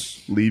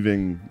cops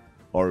leaving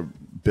our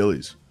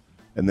Billy's,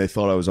 and they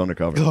thought I was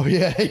undercover. Oh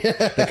yeah.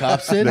 The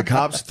cops did. The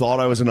cops thought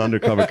I was an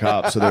undercover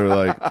cop, so they were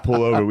like,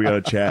 "Pull over, we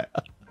got to chat."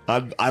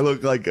 I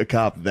looked like a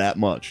cop that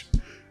much.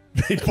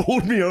 They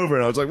pulled me over,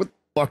 and I was like, "What the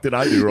fuck did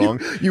I do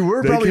wrong?" You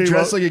were They probably came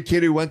dressed up- like a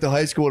kid who went to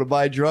high school to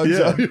buy drugs.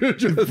 Yeah,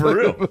 for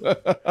real.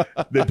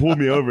 They pulled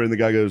me over, and the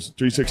guy goes,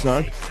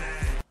 369.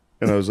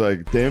 And I was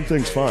like, damn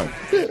thing's fine.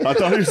 I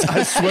thought he was,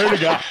 I swear to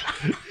God,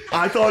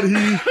 I thought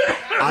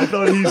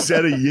he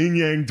said a yin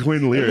yang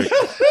twin lyric.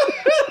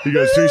 He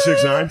goes,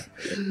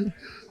 369.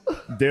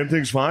 Damn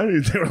thing's fine.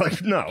 And they were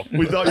like, no,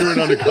 we thought you were an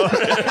undercover.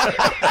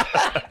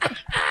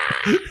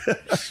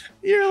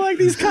 You're like,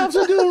 these cops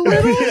are doing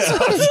riddles. Yeah,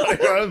 I was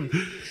like,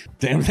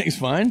 Damn thing's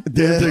fine.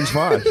 damn thing's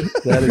fine.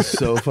 That is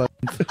so fun.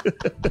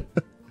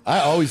 I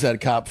always had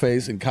cop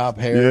face and cop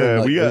hair.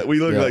 Yeah, like, we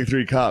look like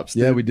three cops.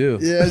 Dude. Yeah, we do.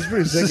 Yeah, it's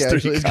pretty sick, Just three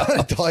actually. It's kind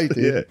of cops. tight,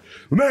 dude. Yeah.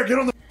 America, get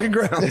on the fucking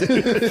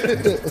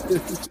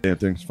ground. Damn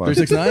thing's fine.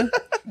 369?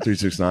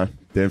 369.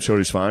 Damn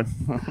shorty's fine.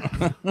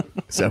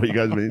 Is that what you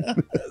guys mean?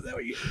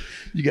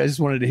 You guys just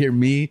wanted to hear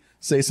me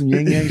say some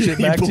yin yang shit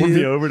back You to pulled you?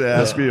 me over to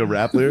ask me a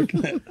rap lyric?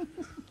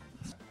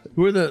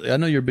 Who are the? I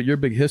know you're a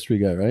big history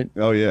guy, right?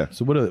 Oh, yeah.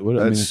 So what?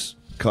 That's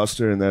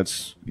Custer and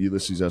that's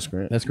Ulysses S.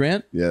 Grant. That's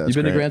Grant. Yeah, that's You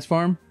been to Grant. Grant's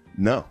farm?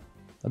 No.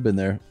 I've been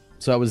there.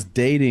 So I was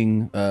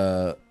dating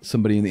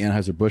somebody in the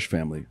Anheuser-Busch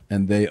family,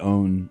 and they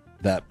own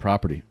that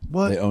property.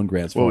 What? They own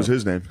Grant's What farm. was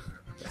his name?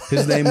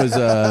 His name was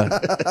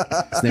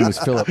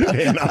Philip.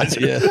 Yeah.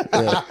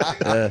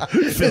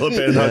 Philip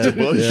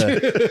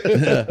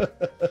Anheuser-Busch.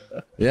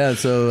 Yeah.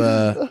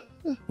 So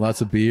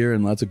lots of beer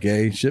and lots of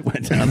gay shit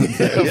went down.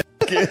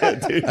 Yeah,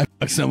 dude. I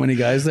fucked so many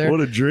guys there.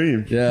 What a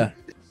dream. Yeah.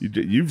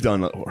 You've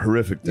done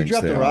horrific You things.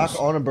 dropped there. a rock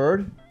on a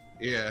bird?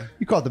 Yeah.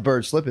 You caught the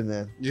bird slipping,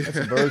 man. Yeah. That's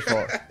the bird's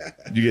fault.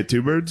 Did you get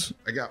two birds?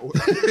 I got one.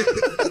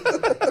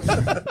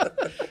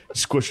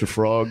 Squished a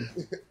frog.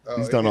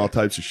 He's done all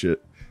types of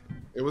shit.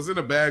 It was in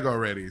a bag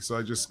already, so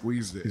I just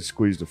squeezed it. He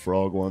squeezed a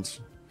frog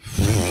once.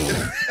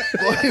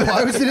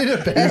 Why was it in a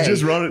He bag? was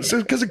just running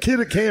because a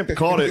kid at camp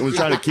caught it and was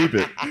trying to keep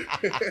it,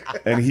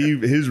 and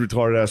his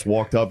retarded ass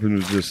walked up and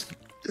was just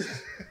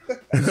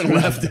and then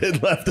left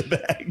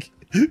the bag.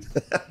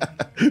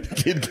 The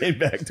kid came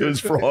back to his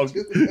frog.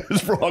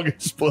 His frog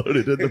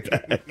exploded in the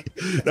bag.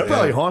 That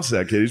probably haunts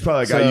that kid. He's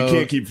probably like, you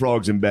can't keep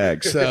frogs in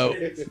bags. So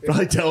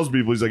probably tells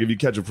people, he's like, if you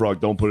catch a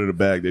frog, don't put it in a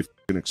bag. They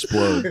fucking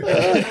explode.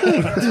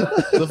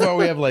 So far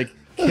we have like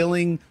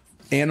killing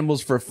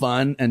animals for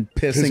fun and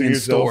pissing in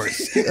yourself.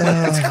 stores.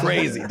 That's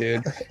crazy,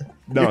 dude.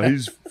 No,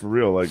 he's for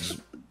real. Like,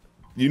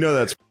 you know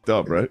that's fucked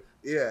up, right?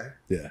 Yeah.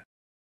 Yeah.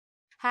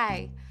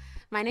 Hi,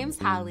 my name's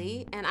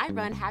Holly, and I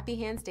run Happy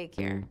Hands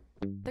Daycare.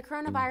 The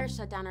coronavirus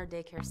shut down our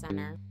daycare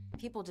center.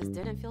 People just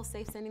didn't feel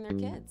safe sending their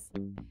kids.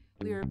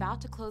 We were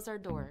about to close our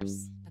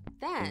doors, but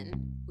then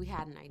we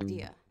had an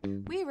idea.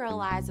 We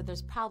realized that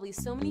there's probably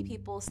so many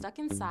people stuck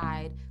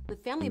inside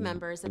with family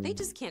members that they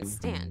just can't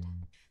stand.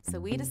 So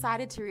we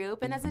decided to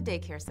reopen as a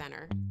daycare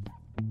center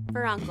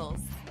for uncles.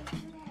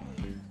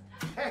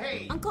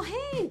 Hey! Uncle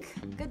Hank,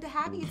 good to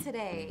have you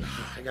today.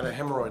 I got a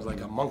hemorrhoid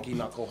like a monkey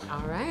knuckle.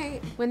 All right.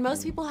 When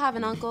most people have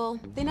an uncle,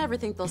 they never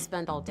think they'll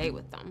spend all day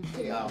with them.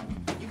 Hey,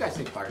 you guys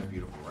think fire's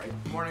beautiful, right?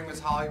 Good morning, Miss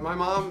Holly. My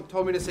mom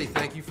told me to say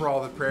thank you for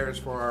all the prayers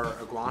for our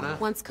iguana.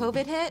 Once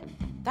COVID hit,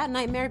 that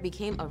nightmare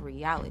became a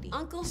reality.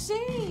 Uncle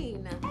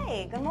Shane!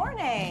 Hey, good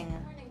morning.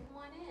 Good morning, come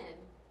on in.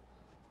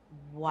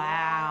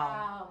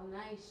 Wow.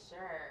 Nice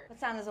shirt. What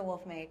sound does a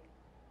wolf make?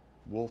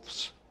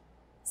 Wolves.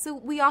 So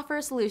we offer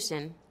a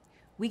solution.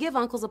 We give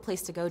uncles a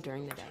place to go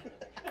during the day.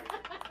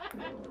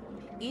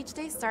 Each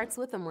day starts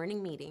with a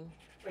morning meeting.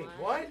 Wait,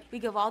 what? We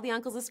give all the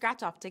uncles a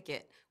scratch-off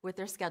ticket with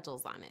their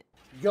schedules on it.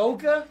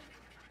 Yoga?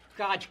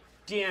 God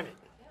damn it.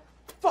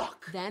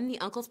 Fuck. Then the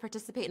uncles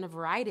participate in a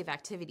variety of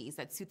activities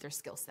that suit their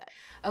skill set.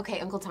 Okay,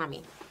 Uncle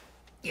Tommy.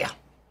 Yeah.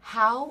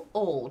 How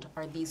old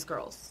are these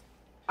girls?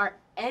 Are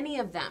any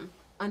of them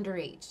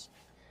underage?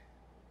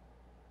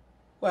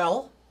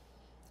 Well,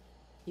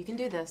 you can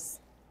do this.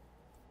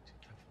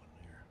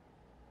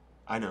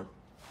 I know.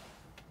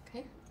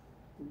 Okay.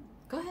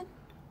 Go ahead.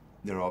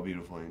 They're all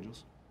beautiful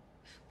angels.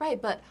 Right,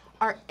 but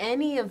are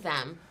any of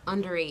them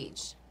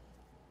underage?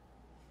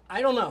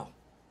 I don't know.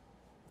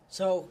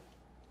 So,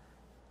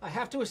 I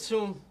have to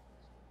assume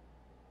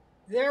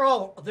they're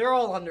all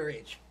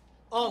underage.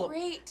 All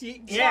Great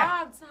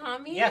yeah. job,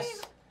 Tommy.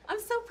 Yes. I'm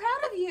so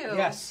proud of you.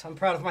 Yes, I'm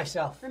proud of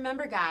myself.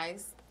 Remember,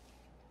 guys,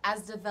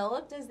 as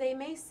developed as they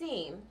may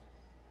seem,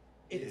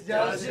 it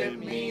doesn't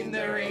mean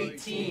they're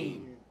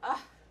 18.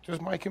 Just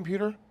my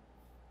computer? Where'd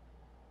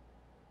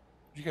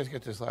you guys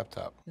get this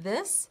laptop?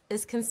 This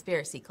is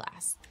conspiracy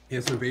class.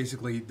 Yeah, so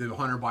basically the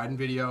Hunter Biden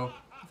video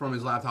from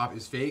his laptop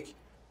is fake,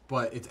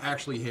 but it's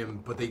actually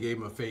him, but they gave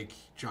him a fake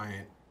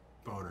giant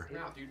boner.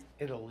 No, dude.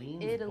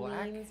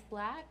 Italian's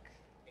black?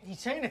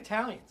 He's saying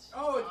Italians.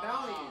 Oh,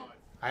 Italian.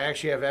 I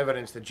actually have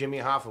evidence that Jimmy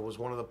Hoffa was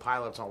one of the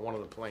pilots on one of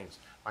the planes.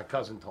 My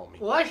cousin told me.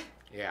 What?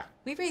 Yeah.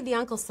 We read the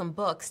uncles some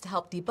books to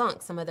help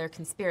debunk some of their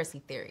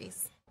conspiracy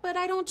theories. But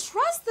I don't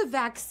trust the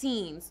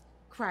vaccines,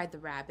 cried the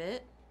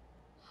rabbit.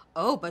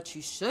 Oh, but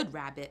you should,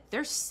 Rabbit.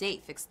 They're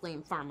safe,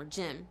 exclaimed Farmer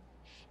Jim.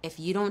 If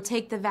you don't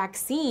take the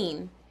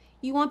vaccine,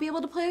 you won't be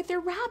able to play with your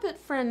rabbit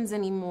friends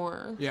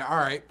anymore. Yeah, all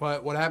right,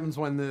 but what happens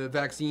when the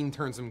vaccine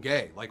turns them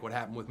gay, like what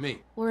happened with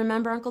me? Well,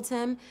 remember, Uncle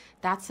Tim,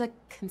 that's a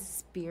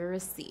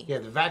conspiracy. Yeah,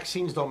 the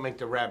vaccines don't make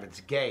the rabbits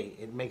gay.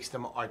 It makes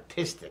them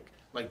artistic,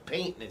 like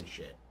painting and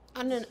shit.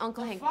 And then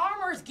Uncle Hank.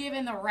 Farmer's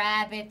giving the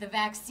rabbit the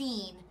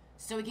vaccine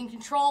so he can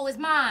control his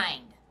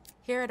mind.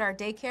 Here at our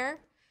daycare,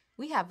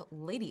 we have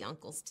lady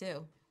uncles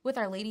too. With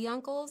our lady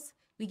uncles,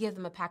 we give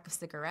them a pack of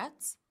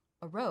cigarettes,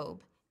 a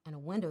robe, and a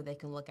window they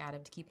can look out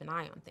of to keep an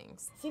eye on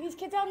things. See these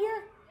kids out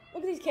here?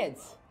 Look at these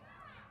kids.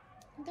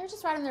 They're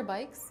just riding their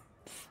bikes.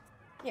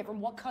 Yeah,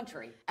 from what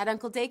country? At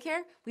Uncle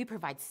Daycare, we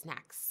provide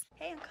snacks.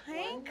 Hey, Uncle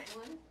Hank.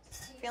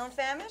 Feeling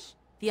famished?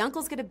 The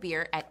uncles get a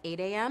beer at 8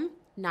 a.m.,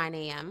 9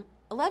 a.m.,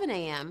 11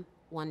 a.m.,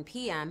 1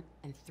 p.m.,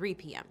 and 3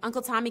 p.m.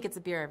 Uncle Tommy gets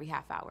a beer every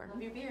half hour.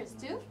 Love your beers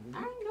too?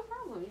 All right, no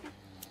problem.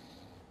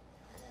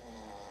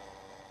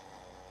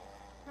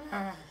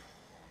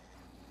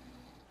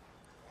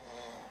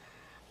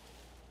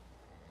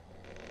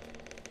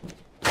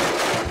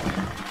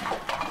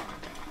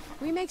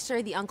 We make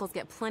sure the uncles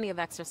get plenty of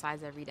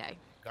exercise every day.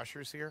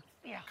 Gushers here?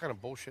 Yeah. What kind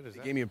of bullshit is They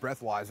that? gave me a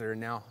breathalyzer,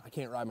 and now I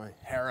can't ride my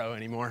Harrow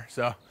anymore,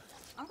 so.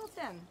 Uncle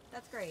Tim,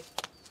 that's great.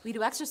 We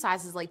do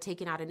exercises like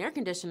taking out an air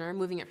conditioner,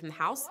 moving it from the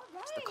house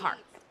to the car.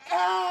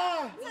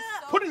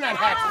 Put in that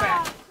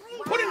hatchback!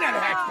 Put in that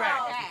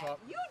hatchback!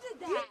 You did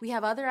that. We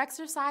have other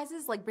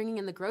exercises like bringing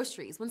in the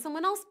groceries when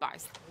someone else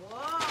buys.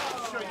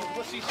 Show you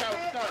pussies how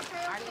it's done.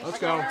 Let's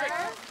go.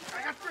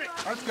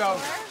 Let's go.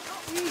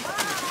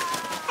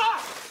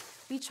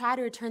 We try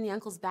to return the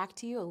uncles back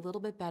to you a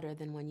little bit better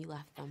than when you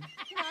left them.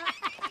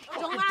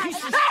 Don't lie.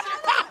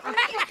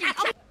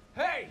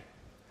 Hey!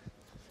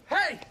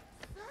 Hey!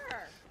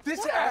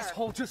 This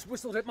asshole just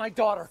whistled at my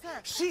daughter.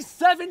 She's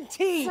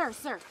 17!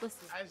 Sir, listen.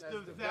 As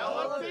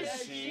developed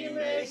as she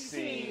may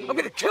seem. I'm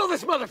gonna kill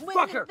this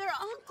motherfucker! They're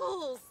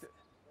uncles.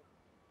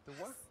 The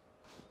what?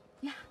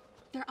 Yeah,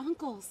 they're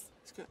uncles.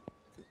 It's good.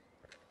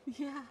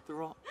 Yeah,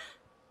 They're all...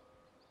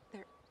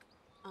 they're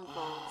uncles.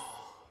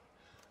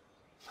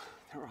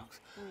 They're wrong.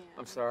 Yeah.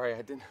 I'm sorry,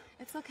 I didn't...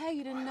 It's okay,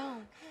 you didn't know.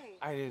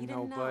 I didn't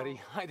know, buddy.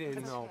 I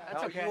didn't know.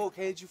 That's okay. You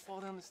okay? Did you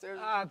fall down the stairs?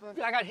 I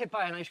got hit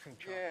by an ice cream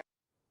truck. Yeah.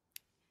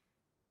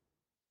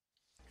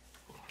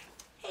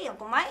 Hey,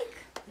 Uncle Mike.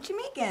 What you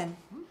making?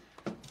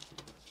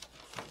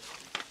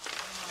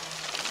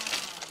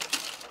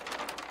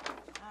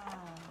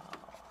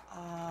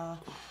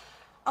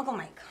 Uncle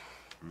Mike,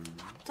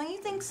 don't you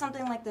think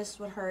something like this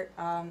would hurt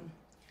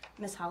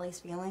Miss Holly's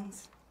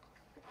feelings?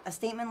 A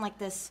statement like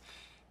this,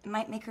 it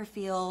might make her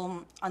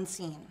feel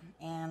unseen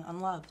and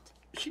unloved.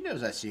 She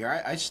knows I see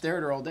her. I stare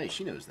at her all day.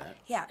 She knows that.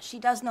 Yeah, she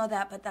does know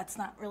that, but that's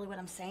not really what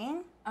I'm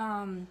saying.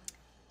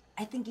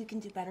 I think you can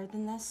do better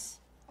than this.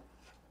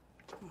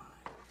 Come on.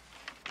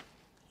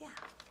 Yeah.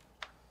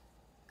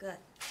 Good.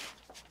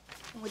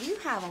 What do you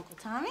have, Uncle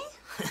Tommy?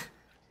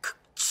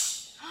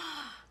 It's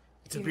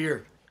a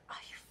beer. Oh,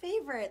 your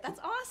favorite.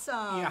 That's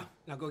awesome. Yeah,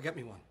 now go get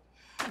me one.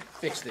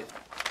 Fixed it.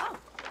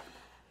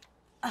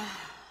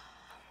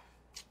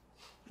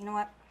 You know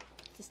what?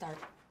 To start,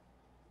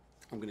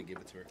 I'm gonna give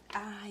it to her.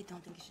 I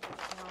don't think you should.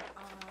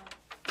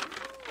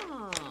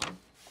 Oh.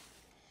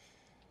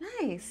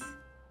 Nice.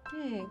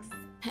 Thanks.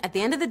 At the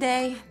end of the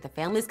day, the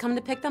families come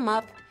to pick them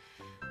up.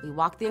 We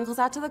walk the uncles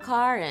out to the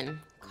car and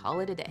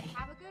call it a day.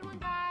 Have a good one,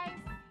 guys.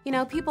 You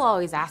know, people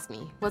always ask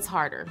me, what's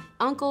harder,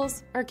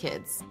 uncles or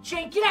kids?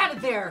 Shane, get out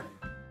of there.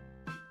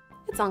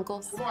 It's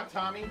uncles. Come on,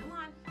 Tommy. Come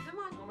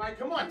on.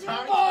 Come on,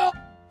 Tommy. Oh!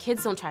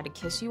 Kids don't try to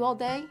kiss you all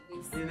day.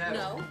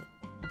 No.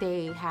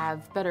 They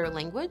have better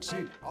language.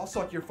 Dude, I'll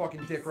suck your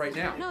fucking dick right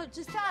now. No,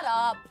 just shut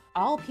up.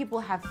 All people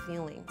have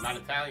feelings. Not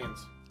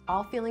Italians.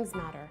 All feelings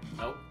matter.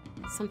 Nope.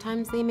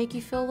 Sometimes they make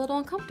you feel a little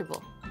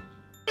uncomfortable.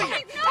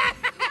 I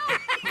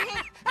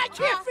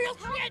can't feel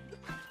shit.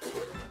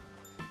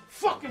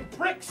 Fucking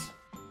pricks!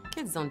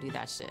 Kids don't do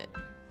that shit.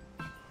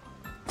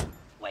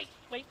 Wait.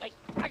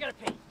 I gotta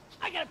pee.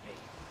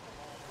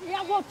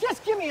 Yeah, well,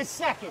 just give me a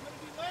second.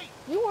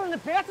 You were in the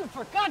bathroom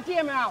for a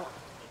goddamn hour.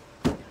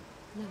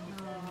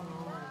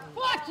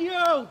 Fuck you!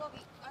 I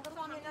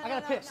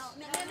gotta piss.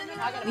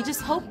 We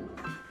just hope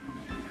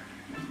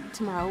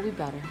tomorrow will be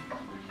better.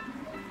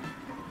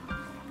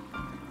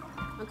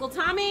 Uncle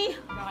Tommy!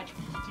 God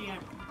damn.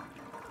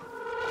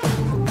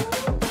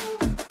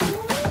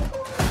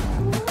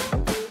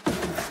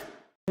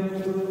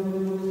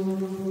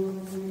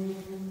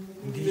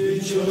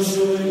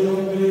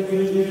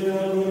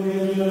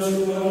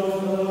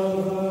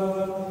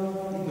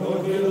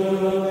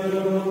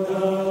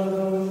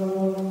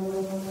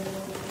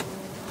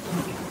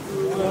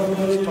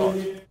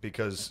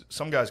 Because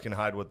some guys can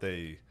hide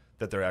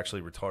that they're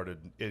actually retarded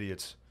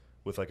idiots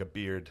with like a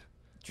beard.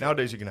 True.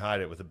 Nowadays you can hide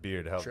it with a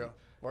beard. How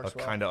Works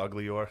well. kind of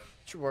ugly you are.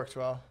 It works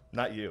well.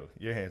 Not you.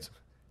 You're handsome.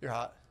 You're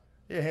hot.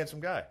 You're a handsome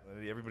guy.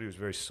 Everybody was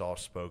very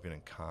soft spoken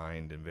and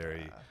kind and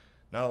very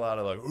not a lot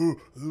of like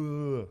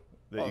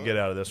that you get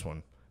out of this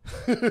one.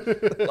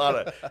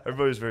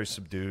 Everybody was very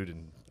subdued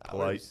and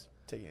polite.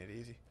 Taking it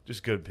easy.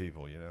 Just good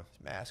people, you know.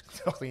 Mask,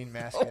 clean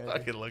mask. I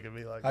can look at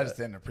me like I just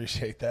didn't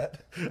appreciate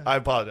that. I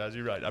apologize.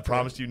 You're right. I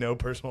promised you no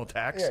personal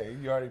attacks. Yeah,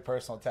 you already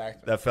personal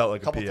attacked me. That felt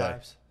like a couple PA.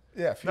 times.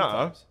 Yeah, a few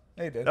times.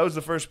 Yeah, you did. That was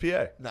the first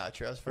PA. Nah,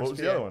 true. That was the first What was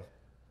PA. the other one?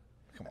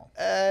 Come on.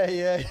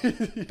 Yeah.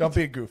 Don't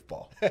be a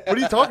goofball. What are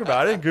you talking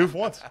about? I didn't goof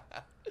once.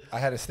 I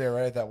had to stare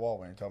right at that wall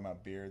when you're talking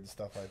about beard and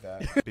stuff like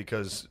that.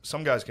 Because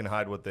some guys can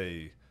hide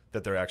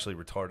that they're actually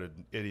retarded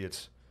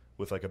idiots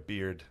with like a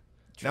beard.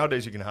 True.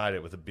 Nowadays you can hide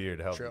it with a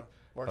beard. How True.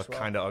 Works well.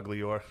 Kind of ugly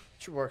you are.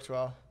 True, works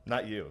well.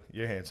 Not you.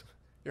 You're handsome.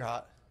 You're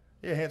hot.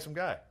 You're a handsome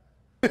guy.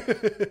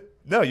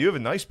 No, you have a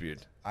nice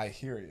beard. I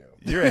hear you.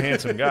 You're a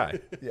handsome guy.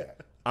 Yeah.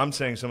 I'm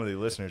saying some of the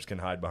listeners can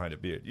hide behind a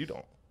beard. You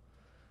don't.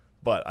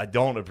 But I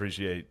don't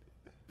appreciate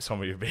some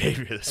of your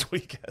behavior this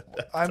weekend.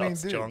 I mean,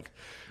 dude. Junk.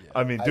 Yeah.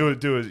 I mean, do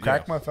it.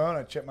 Crack my phone.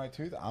 I chip my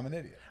tooth. I'm an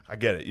idiot. I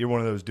get it. You're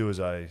one of those do as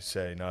I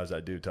say, not as I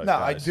do type No,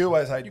 guys. I do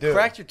as I do. You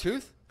cracked your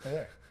tooth? Yeah.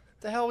 What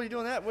the hell were you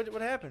doing that?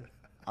 What happened?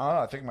 I don't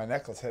know. I think my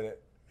necklace hit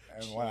it.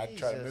 And when I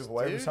tried to move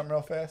away from something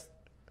real fast.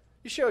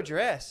 You showed your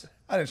ass.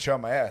 I didn't show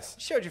my ass.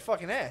 You showed your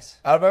fucking ass.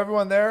 Out of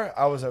everyone there,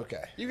 I was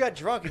okay. You got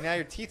drunk and now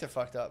your teeth are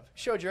fucked up.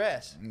 You showed your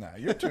ass. No,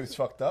 your tooth's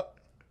fucked up.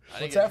 I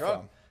didn't What's get that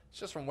drunk. from? It's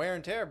just from wear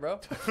and tear, bro.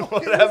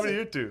 What happened to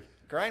your tooth?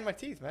 Grind my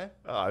teeth, man.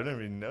 Oh, I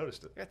never even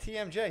noticed it. I got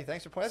TMJ.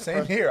 Thanks for pointing.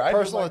 Same here. I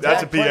Personal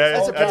That's a attack. PA.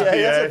 That's a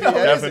PA.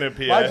 Definite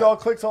PA. My jaw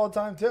clicks all the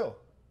time, too.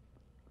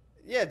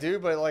 Yeah,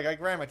 dude, but like I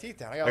grind my teeth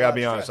down. I gotta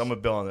be honest. I'm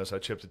with Bill on this. I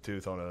chipped a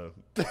tooth on a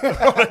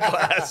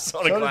glass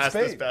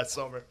this past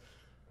summer.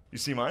 You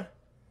see mine?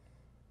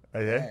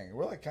 Right there? Dang,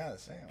 we're like kind of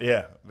the same.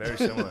 Yeah, very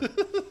similar.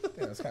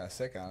 Yeah, it's kind of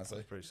sick, honestly.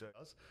 That's pretty sick.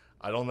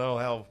 I don't know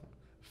how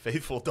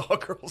faithful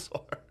dog girls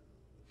are.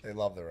 They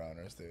love their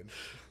owners, dude.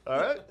 All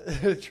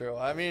right. True.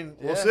 I mean,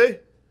 we'll see.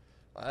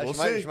 We'll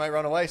see. She might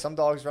run away. Some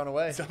dogs run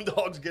away. Some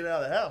dogs get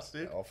out of the house,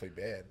 dude. Awfully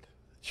bad.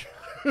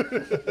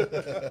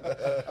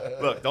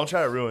 Look, don't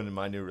try to ruin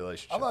my new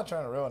relationship. I'm not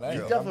trying to ruin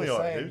anything. You definitely I'm just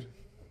are, saying, dude.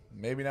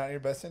 Maybe not in your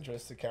best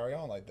interest to carry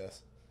on like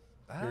this.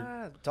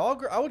 Dog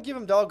girl. I would give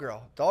him dog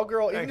girl. Dog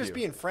girl, even Thank just you.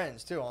 being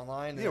friends too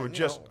online. Yeah, we're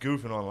just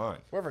goofing online.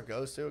 Wherever it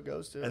goes to, it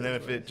goes to. And then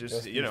if it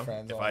just be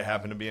friends if I online.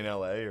 happen to be in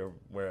LA or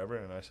wherever,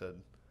 and I said,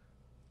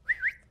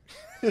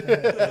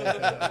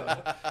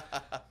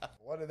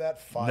 What did that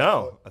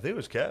no, I think it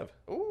was Kev.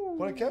 Ooh.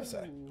 What did Kev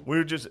say? We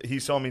were just he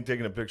saw me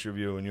taking a picture of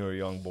you when you were a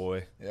young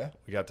boy. Yeah.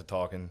 We got to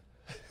talking.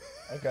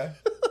 Okay.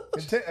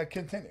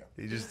 Continue.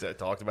 He just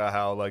talked about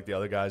how like the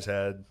other guys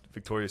had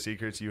Victoria's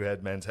Secrets, you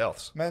had Men's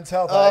Healths. Men's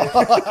Health. That's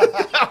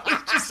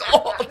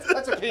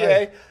a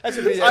PA. That's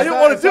a PA. I didn't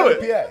want to do it.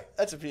 PA.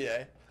 That's a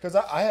PA. Because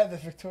I had the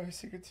Victoria's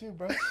Secret too,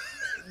 bro.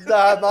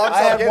 Nah, Mom,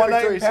 I had one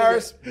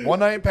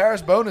night in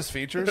Paris bonus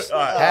features.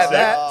 Had sick,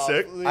 that.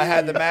 sick. I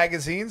had the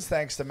magazines.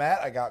 Thanks to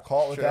Matt, I got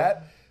caught with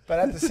that. But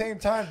at the same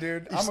time,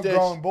 dude, I'm stitched. a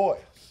grown boy.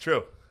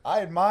 True.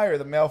 I admire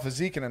the male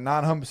physique in a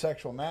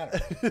non-homosexual manner,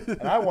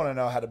 and I want to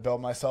know how to build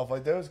myself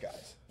like those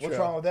guys. What's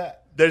True. wrong with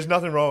that? There's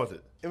nothing wrong with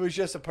it. It was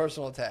just a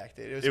personal attack,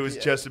 dude. It was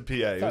just a PA.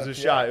 It was a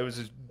shot. It was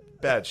a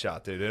bad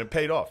shot, dude, and it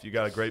paid off. You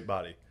got a great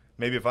body.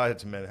 Maybe if I had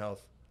some men's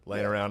health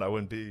laying around, I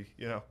wouldn't be,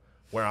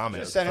 where I'm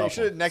at. You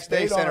should have next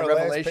day sent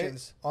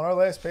Revelations. On our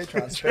last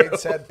Patreon, Spade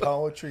said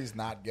poetry's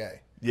not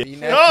gay. Yeah.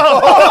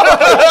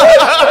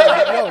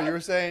 No, you were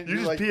saying You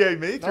just like, PA'd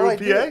me no, through a I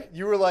didn't. PA?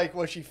 You were like,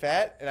 was she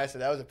fat? And I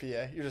said that was a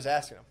PA. You're just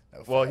asking him.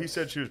 Well, he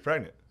said she was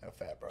pregnant. No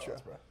fat bros,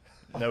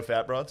 bro. No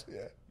fat broads?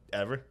 Yeah.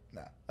 Ever?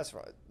 No. That's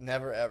right.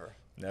 Never ever.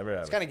 Never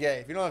ever. It's kind of gay.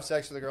 If you don't have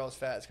sex with a girl who's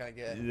fat, it's kind of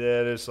gay.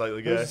 Yeah, it is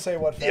slightly gay. Who's to say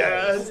what fat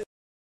Yes. is?